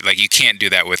like garment, like you can't do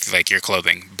that with like your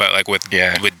clothing, but like with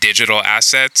digital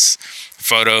assets,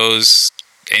 photos,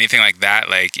 anything like that,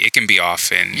 like it can be off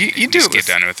and you just get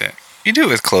done with it. You do it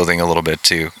with clothing a little bit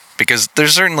too, because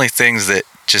there's certainly things that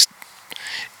just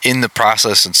in the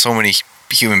process, and so many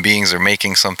human beings are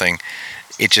making something,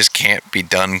 it just can't be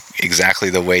done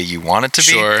exactly the way you want it to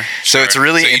be. So it's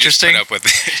really interesting. Just put up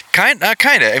with it. Kind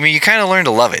of. I mean, you kind of learn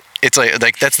to love it. It's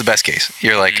like that's the best case.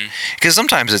 You're like, because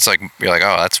sometimes it's like you're like,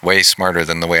 oh, that's way smarter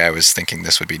than the way I was thinking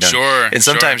this would be done. And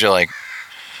sometimes you're like,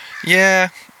 yeah,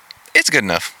 it's good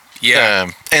enough.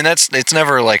 Yeah. And it's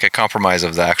never like a compromise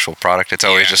of the actual product. It's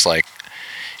always just like,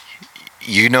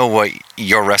 you know what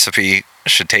your recipe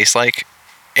should taste like,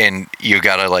 and you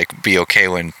gotta like be okay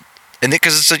when. And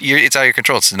because it's out of your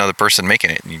control, it's another person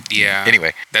making it.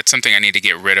 Anyway, that's something I need to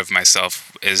get rid of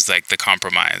myself, is like the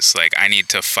compromise. Like I need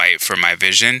to fight for my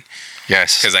vision.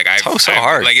 Yes. Because like it's so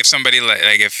hard. Like if somebody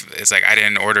like if it's like I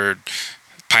didn't order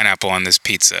pineapple on this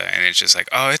pizza, and it's just like,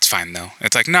 oh, it's fine though.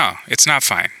 It's like, no, it's not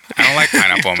fine. I don't like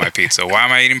pineapple on my pizza. Why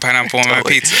am I eating pineapple on my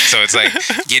pizza? So it's like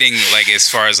getting like as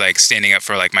far as like standing up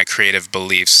for like my creative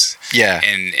beliefs. Yeah.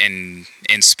 In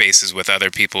spaces with other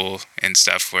people and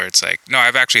stuff where it's like, no,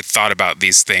 I've actually thought about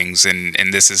these things, and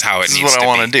this is how it needs to be. This is what I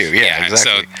want to do. Yeah, exactly.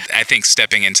 So I think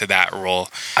stepping into that role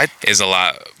is a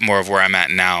lot more of where I'm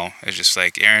at now. It's just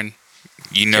like, Aaron,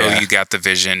 you got the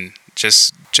vision.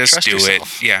 Just Trust do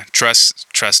yourself. it. Yeah,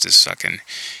 trust is fucking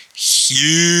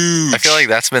huge. I feel like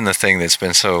that's been the thing that's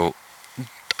been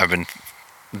I've been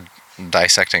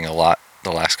dissecting a lot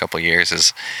the last couple of years,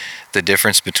 is the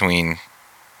difference between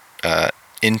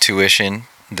intuition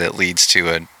that leads to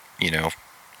a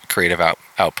creative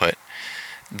output,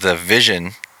 the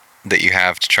vision that you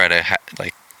have to try to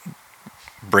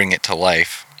bring it to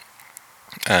life,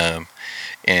 and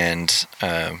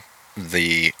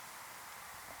the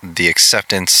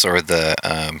acceptance or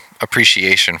the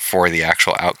appreciation for the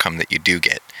actual outcome that you do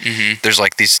get. Mm-hmm. There's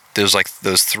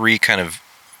those three kind of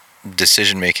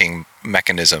decision making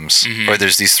mechanisms, or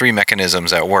there's these three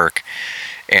mechanisms at work,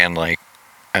 and like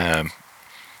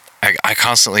I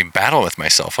constantly battle with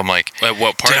myself. I'm like, at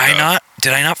what part?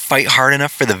 Did I not fight hard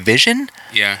enough for the vision?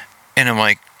 Yeah. And I'm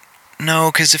like,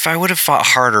 no, because if I would have fought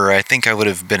harder, I think I would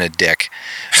have been a dick.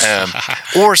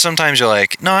 Or sometimes you're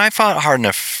like, no, I fought hard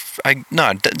enough.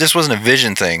 This wasn't a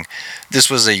vision thing. This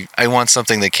was I want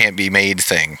something that can't be made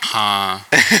thing.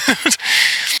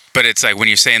 But it's like when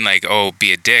you're saying like, oh,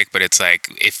 be a dick, but it's like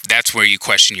if that's where you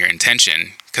question your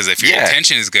intention. Because if your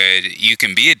intention is good, you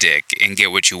can be a dick and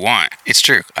get what you want. It's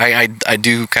true. I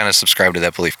do kind of subscribe to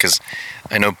that belief, because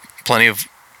I know I've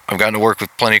gotten to work with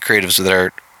plenty of creatives that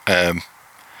are,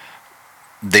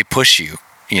 they push you,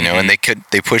 and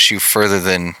they push you further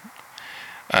than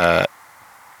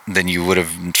you would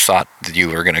have thought that you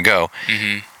were going to go.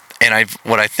 Mm-hmm. And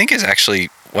what I think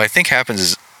happens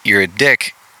is you're a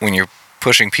dick when you're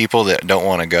pushing people that don't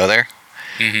want to go there.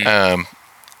 Mm-hmm.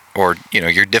 Or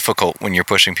you're difficult when you're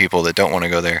pushing people that don't want to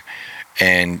go there,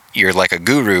 and you're like a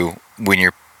guru when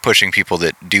you're pushing people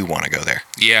that do want to go there.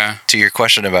 Yeah. To your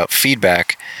question about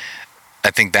feedback,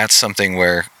 I think that's something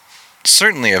where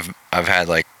certainly I've had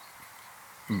like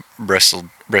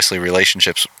bristly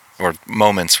relationships or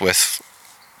moments with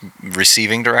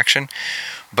receiving direction,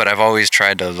 but I've always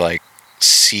tried to like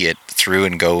see it through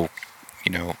and go,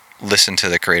 listen to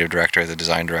the creative director, the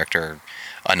design director, or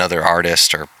another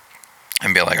artist,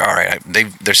 and be like, all right,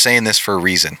 they're saying this for a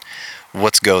reason.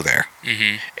 Let's go there.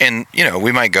 Mm-hmm. And,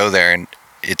 we might go there and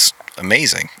it's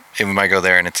amazing. And we might go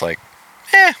there and it's like,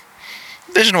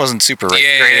 vision wasn't super great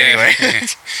anyway.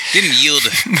 Didn't yield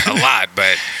a lot,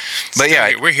 but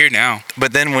yeah, we're here now.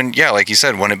 But then like you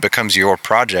said, when it becomes your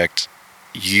project,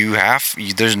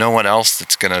 there's no one else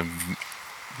that's going to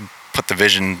put the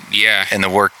vision and the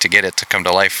work to get it to come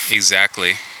to life.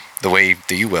 Exactly. The way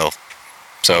that you will.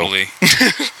 So. Totally.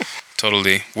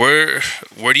 Totally. Where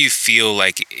do you feel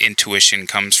like intuition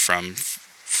comes from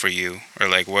for you, or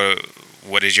like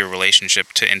what is your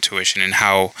relationship to intuition and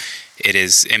how it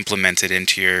is implemented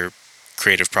into your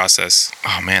creative process?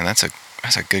 Oh man, that's a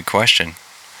good question.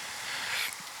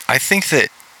 I think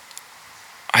that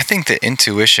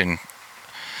intuition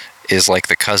is like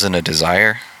the cousin of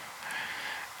desire.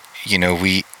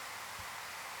 We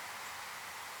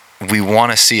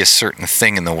want to see a certain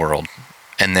thing in the world,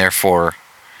 and therefore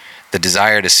the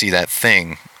desire to see that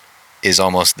thing is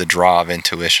almost the draw of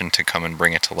intuition to come and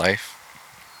bring it to life.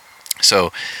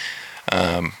 So,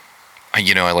 I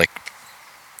don't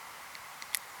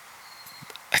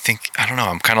know,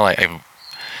 I'm kind of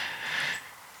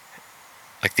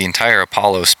like the entire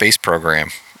Apollo space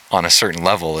program on a certain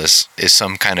level is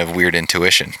some kind of weird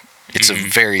intuition. It's a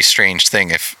very strange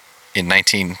thing if in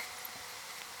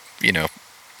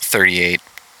 1938,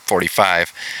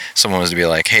 45, someone was to be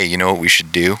like, hey, you know what we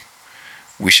should do?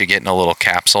 We should get in a little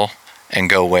capsule and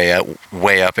go way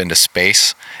up into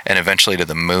space and eventually to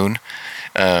the moon.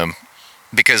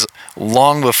 Because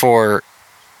long before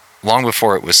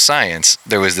it was science,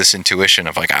 there was this intuition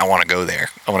of like, I want to go there.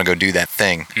 I want to go do that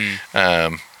thing.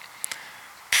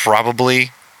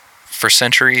 Probably for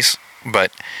centuries,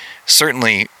 but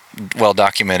certainly well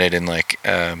documented in like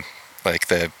the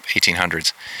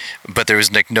 1800s. But there was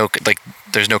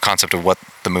there's no concept of what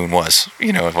the moon was.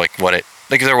 There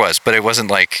was, but it wasn't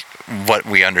like what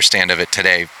we understand of it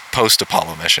today post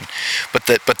Apollo mission. But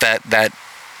that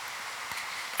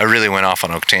I really went off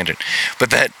on a tangent. But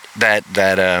that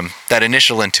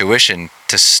initial intuition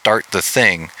to start the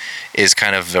thing is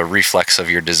kind of the reflex of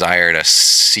your desire to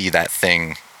see that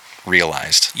thing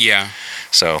realized. Yeah.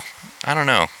 So I don't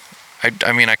know.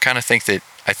 I mean, I kind of think that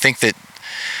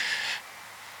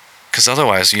because because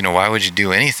otherwise, why would you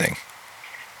do anything?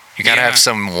 You got to have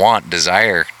some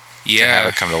desire to have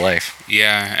it come to life.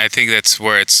 Yeah, I think that's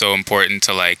where it's so important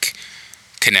to like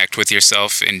connect with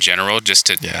yourself in general, just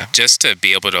to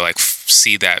be able to like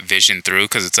see that vision through,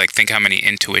 because it's like, think how many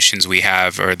intuitions we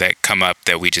have or that come up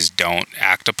that we just don't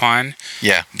act upon,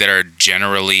 that are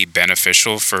generally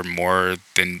beneficial for more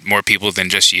people than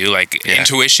just you. Like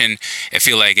intuition, I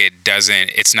feel like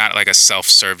it's not like a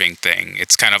self-serving thing.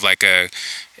 It's kind of like a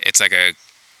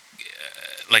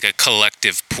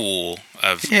collective pool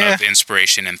of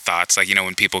inspiration and thoughts. Like,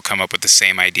 when people come up with the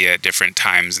same idea at different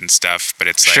times and stuff, but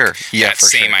it's like that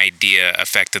same idea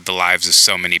affected the lives of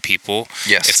so many people.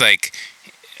 Yes. It's like,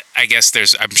 I guess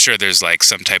I'm sure there's like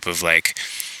some type of like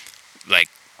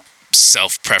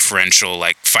self-preferential,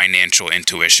 like financial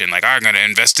intuition, like, I'm going to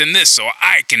invest in this so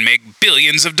I can make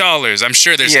billions of dollars. I'm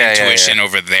sure there's intuition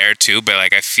over there too, but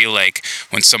like, I feel like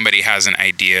when somebody has an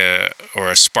idea or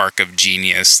a spark of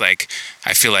genius, like,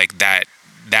 I feel like that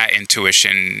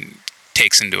intuition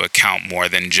takes into account more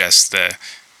than just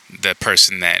the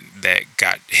person that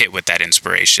got hit with that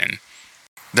inspiration.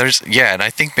 And I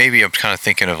think maybe I'm kind of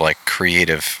thinking of like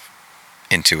creative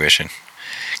intuition,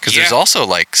 because there's also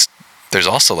like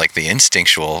the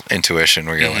instinctual intuition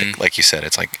where you're like you said,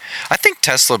 it's like, I think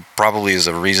Tesla probably is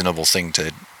a reasonable thing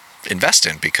to invest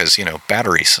in, because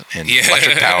batteries and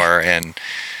electric power, and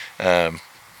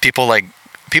people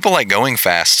like going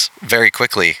fast very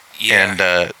quickly,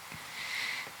 and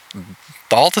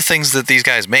all the things that these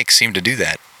guys make seem to do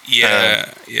that.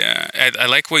 I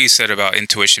like what you said about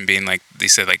intuition being like, they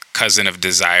said, like, cousin of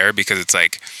desire, because it's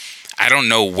like, I don't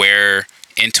know where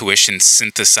intuition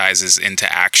synthesizes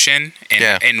into action,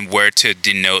 and where to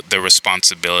denote the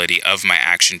responsibility of my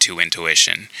action to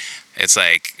intuition. It's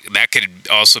like, that could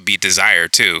also be desire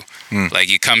too. Like,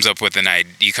 you come up with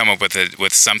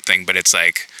with something, but it's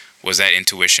like, was that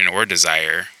intuition or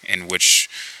desire, and which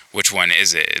one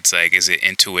is it? It's like, is it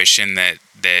intuition that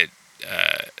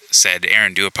said,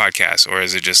 Aaron, do a podcast, or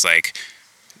is it just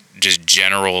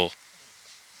general?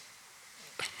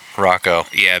 Rocco.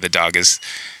 Yeah, the dog is.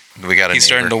 He's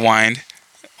starting to whine.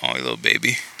 Oh, little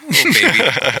baby.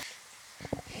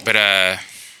 But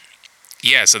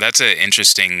so that's an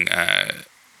interesting.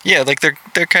 Like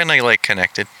they're kind of like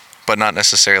connected, but not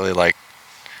necessarily like.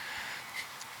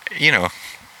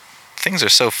 Things are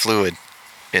so fluid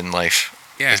in life.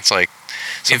 Yeah, it's like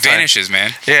it vanishes,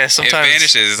 man. Yeah, sometimes it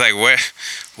vanishes. It's like,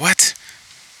 what?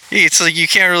 It's like you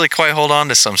can't really quite hold on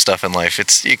to some stuff in life.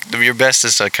 Your best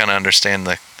is to kind of understand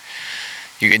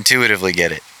you intuitively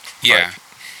get it. Yeah.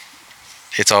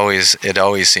 It always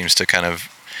seems to kind of,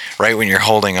 right when you're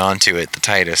holding on to it the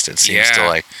tightest, it seems to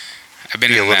like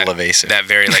be a little evasive. That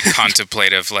very like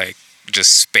contemplative, like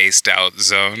just spaced out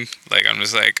zone. Like, I'm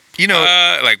just like,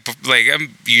 like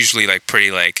I'm usually like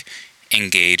pretty like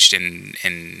engaged in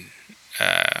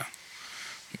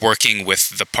working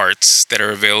with the parts that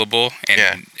are available,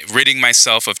 and ridding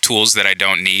myself of tools that I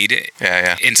don't need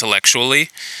intellectually.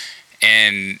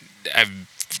 And I've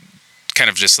kind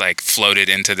of just like floated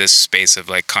into this space of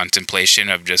like contemplation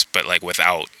but like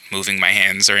without moving my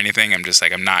hands or anything. I'm just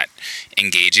like, I'm not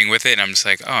engaging with it. And I'm just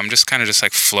like, I'm just kind of just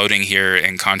like floating here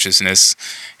in consciousness,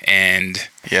 and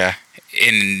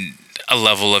in a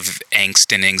level of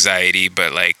angst and anxiety,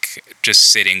 but like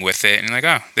just sitting with it and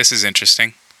like, this is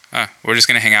interesting. We're just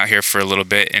going to hang out here for a little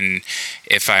bit. And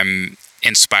if I'm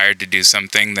inspired to do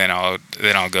something, then I'll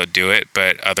go do it.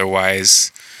 But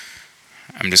otherwise,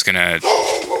 I'm just going to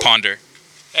ponder.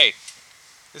 Hey,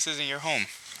 this isn't your home.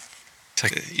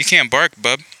 Like, you can't bark,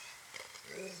 bub.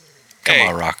 Come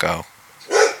on, Rocco.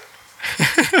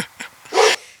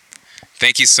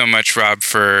 Thank you so much, Rob,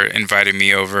 for inviting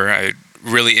me over. I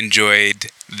really enjoyed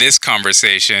this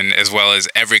conversation, as well as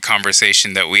every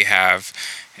conversation that we have.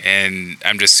 And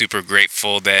I'm just super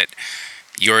grateful that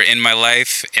you're in my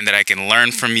life, and that I can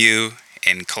learn from you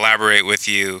and collaborate with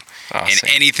you. Awesome.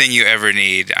 And anything you ever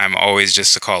need, I'm always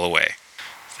just a call away.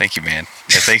 Thank you, man.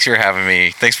 Thanks for having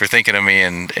me. Thanks for thinking of me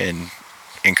and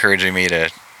encouraging me to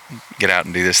get out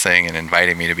and do this thing, and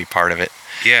inviting me to be part of it.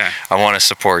 Yeah. I want to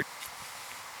support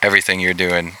everything you're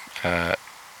doing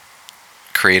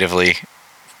creatively,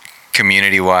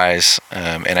 community-wise.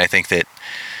 And I think that,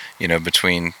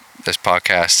 between this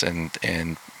podcast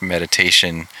and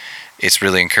meditation, it's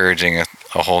really encouraging a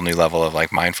whole new level of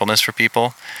like mindfulness for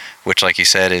people, which, like you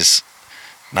said, is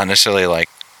not necessarily like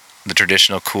the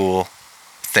traditional cool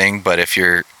thing, but if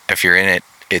you're in it,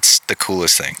 it's the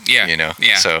coolest thing. Yeah.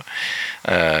 Yeah. So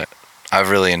I've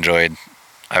really enjoyed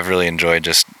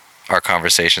just our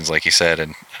conversations, like you said,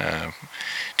 and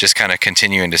just kind of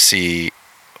continuing to see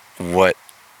what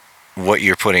what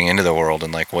you're putting into the world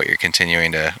and like what you're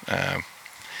continuing to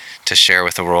share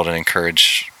with the world and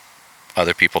encourage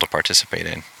other people to participate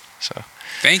in. So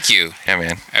thank you. Yeah,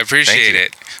 man. I appreciate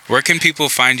it. Where can people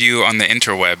find you on the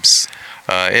interwebs?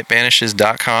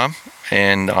 Itbanishes.com,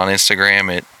 and on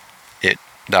Instagram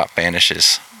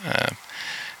it.banishes.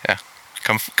 Yeah,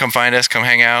 come find us, come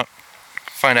hang out,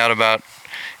 find out about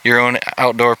your own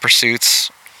outdoor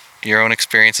pursuits, your own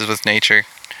experiences with nature.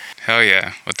 Hell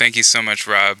yeah. Well, thank you so much,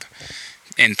 Rob.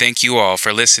 And thank you all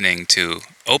for listening to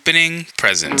Opening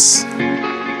Presents.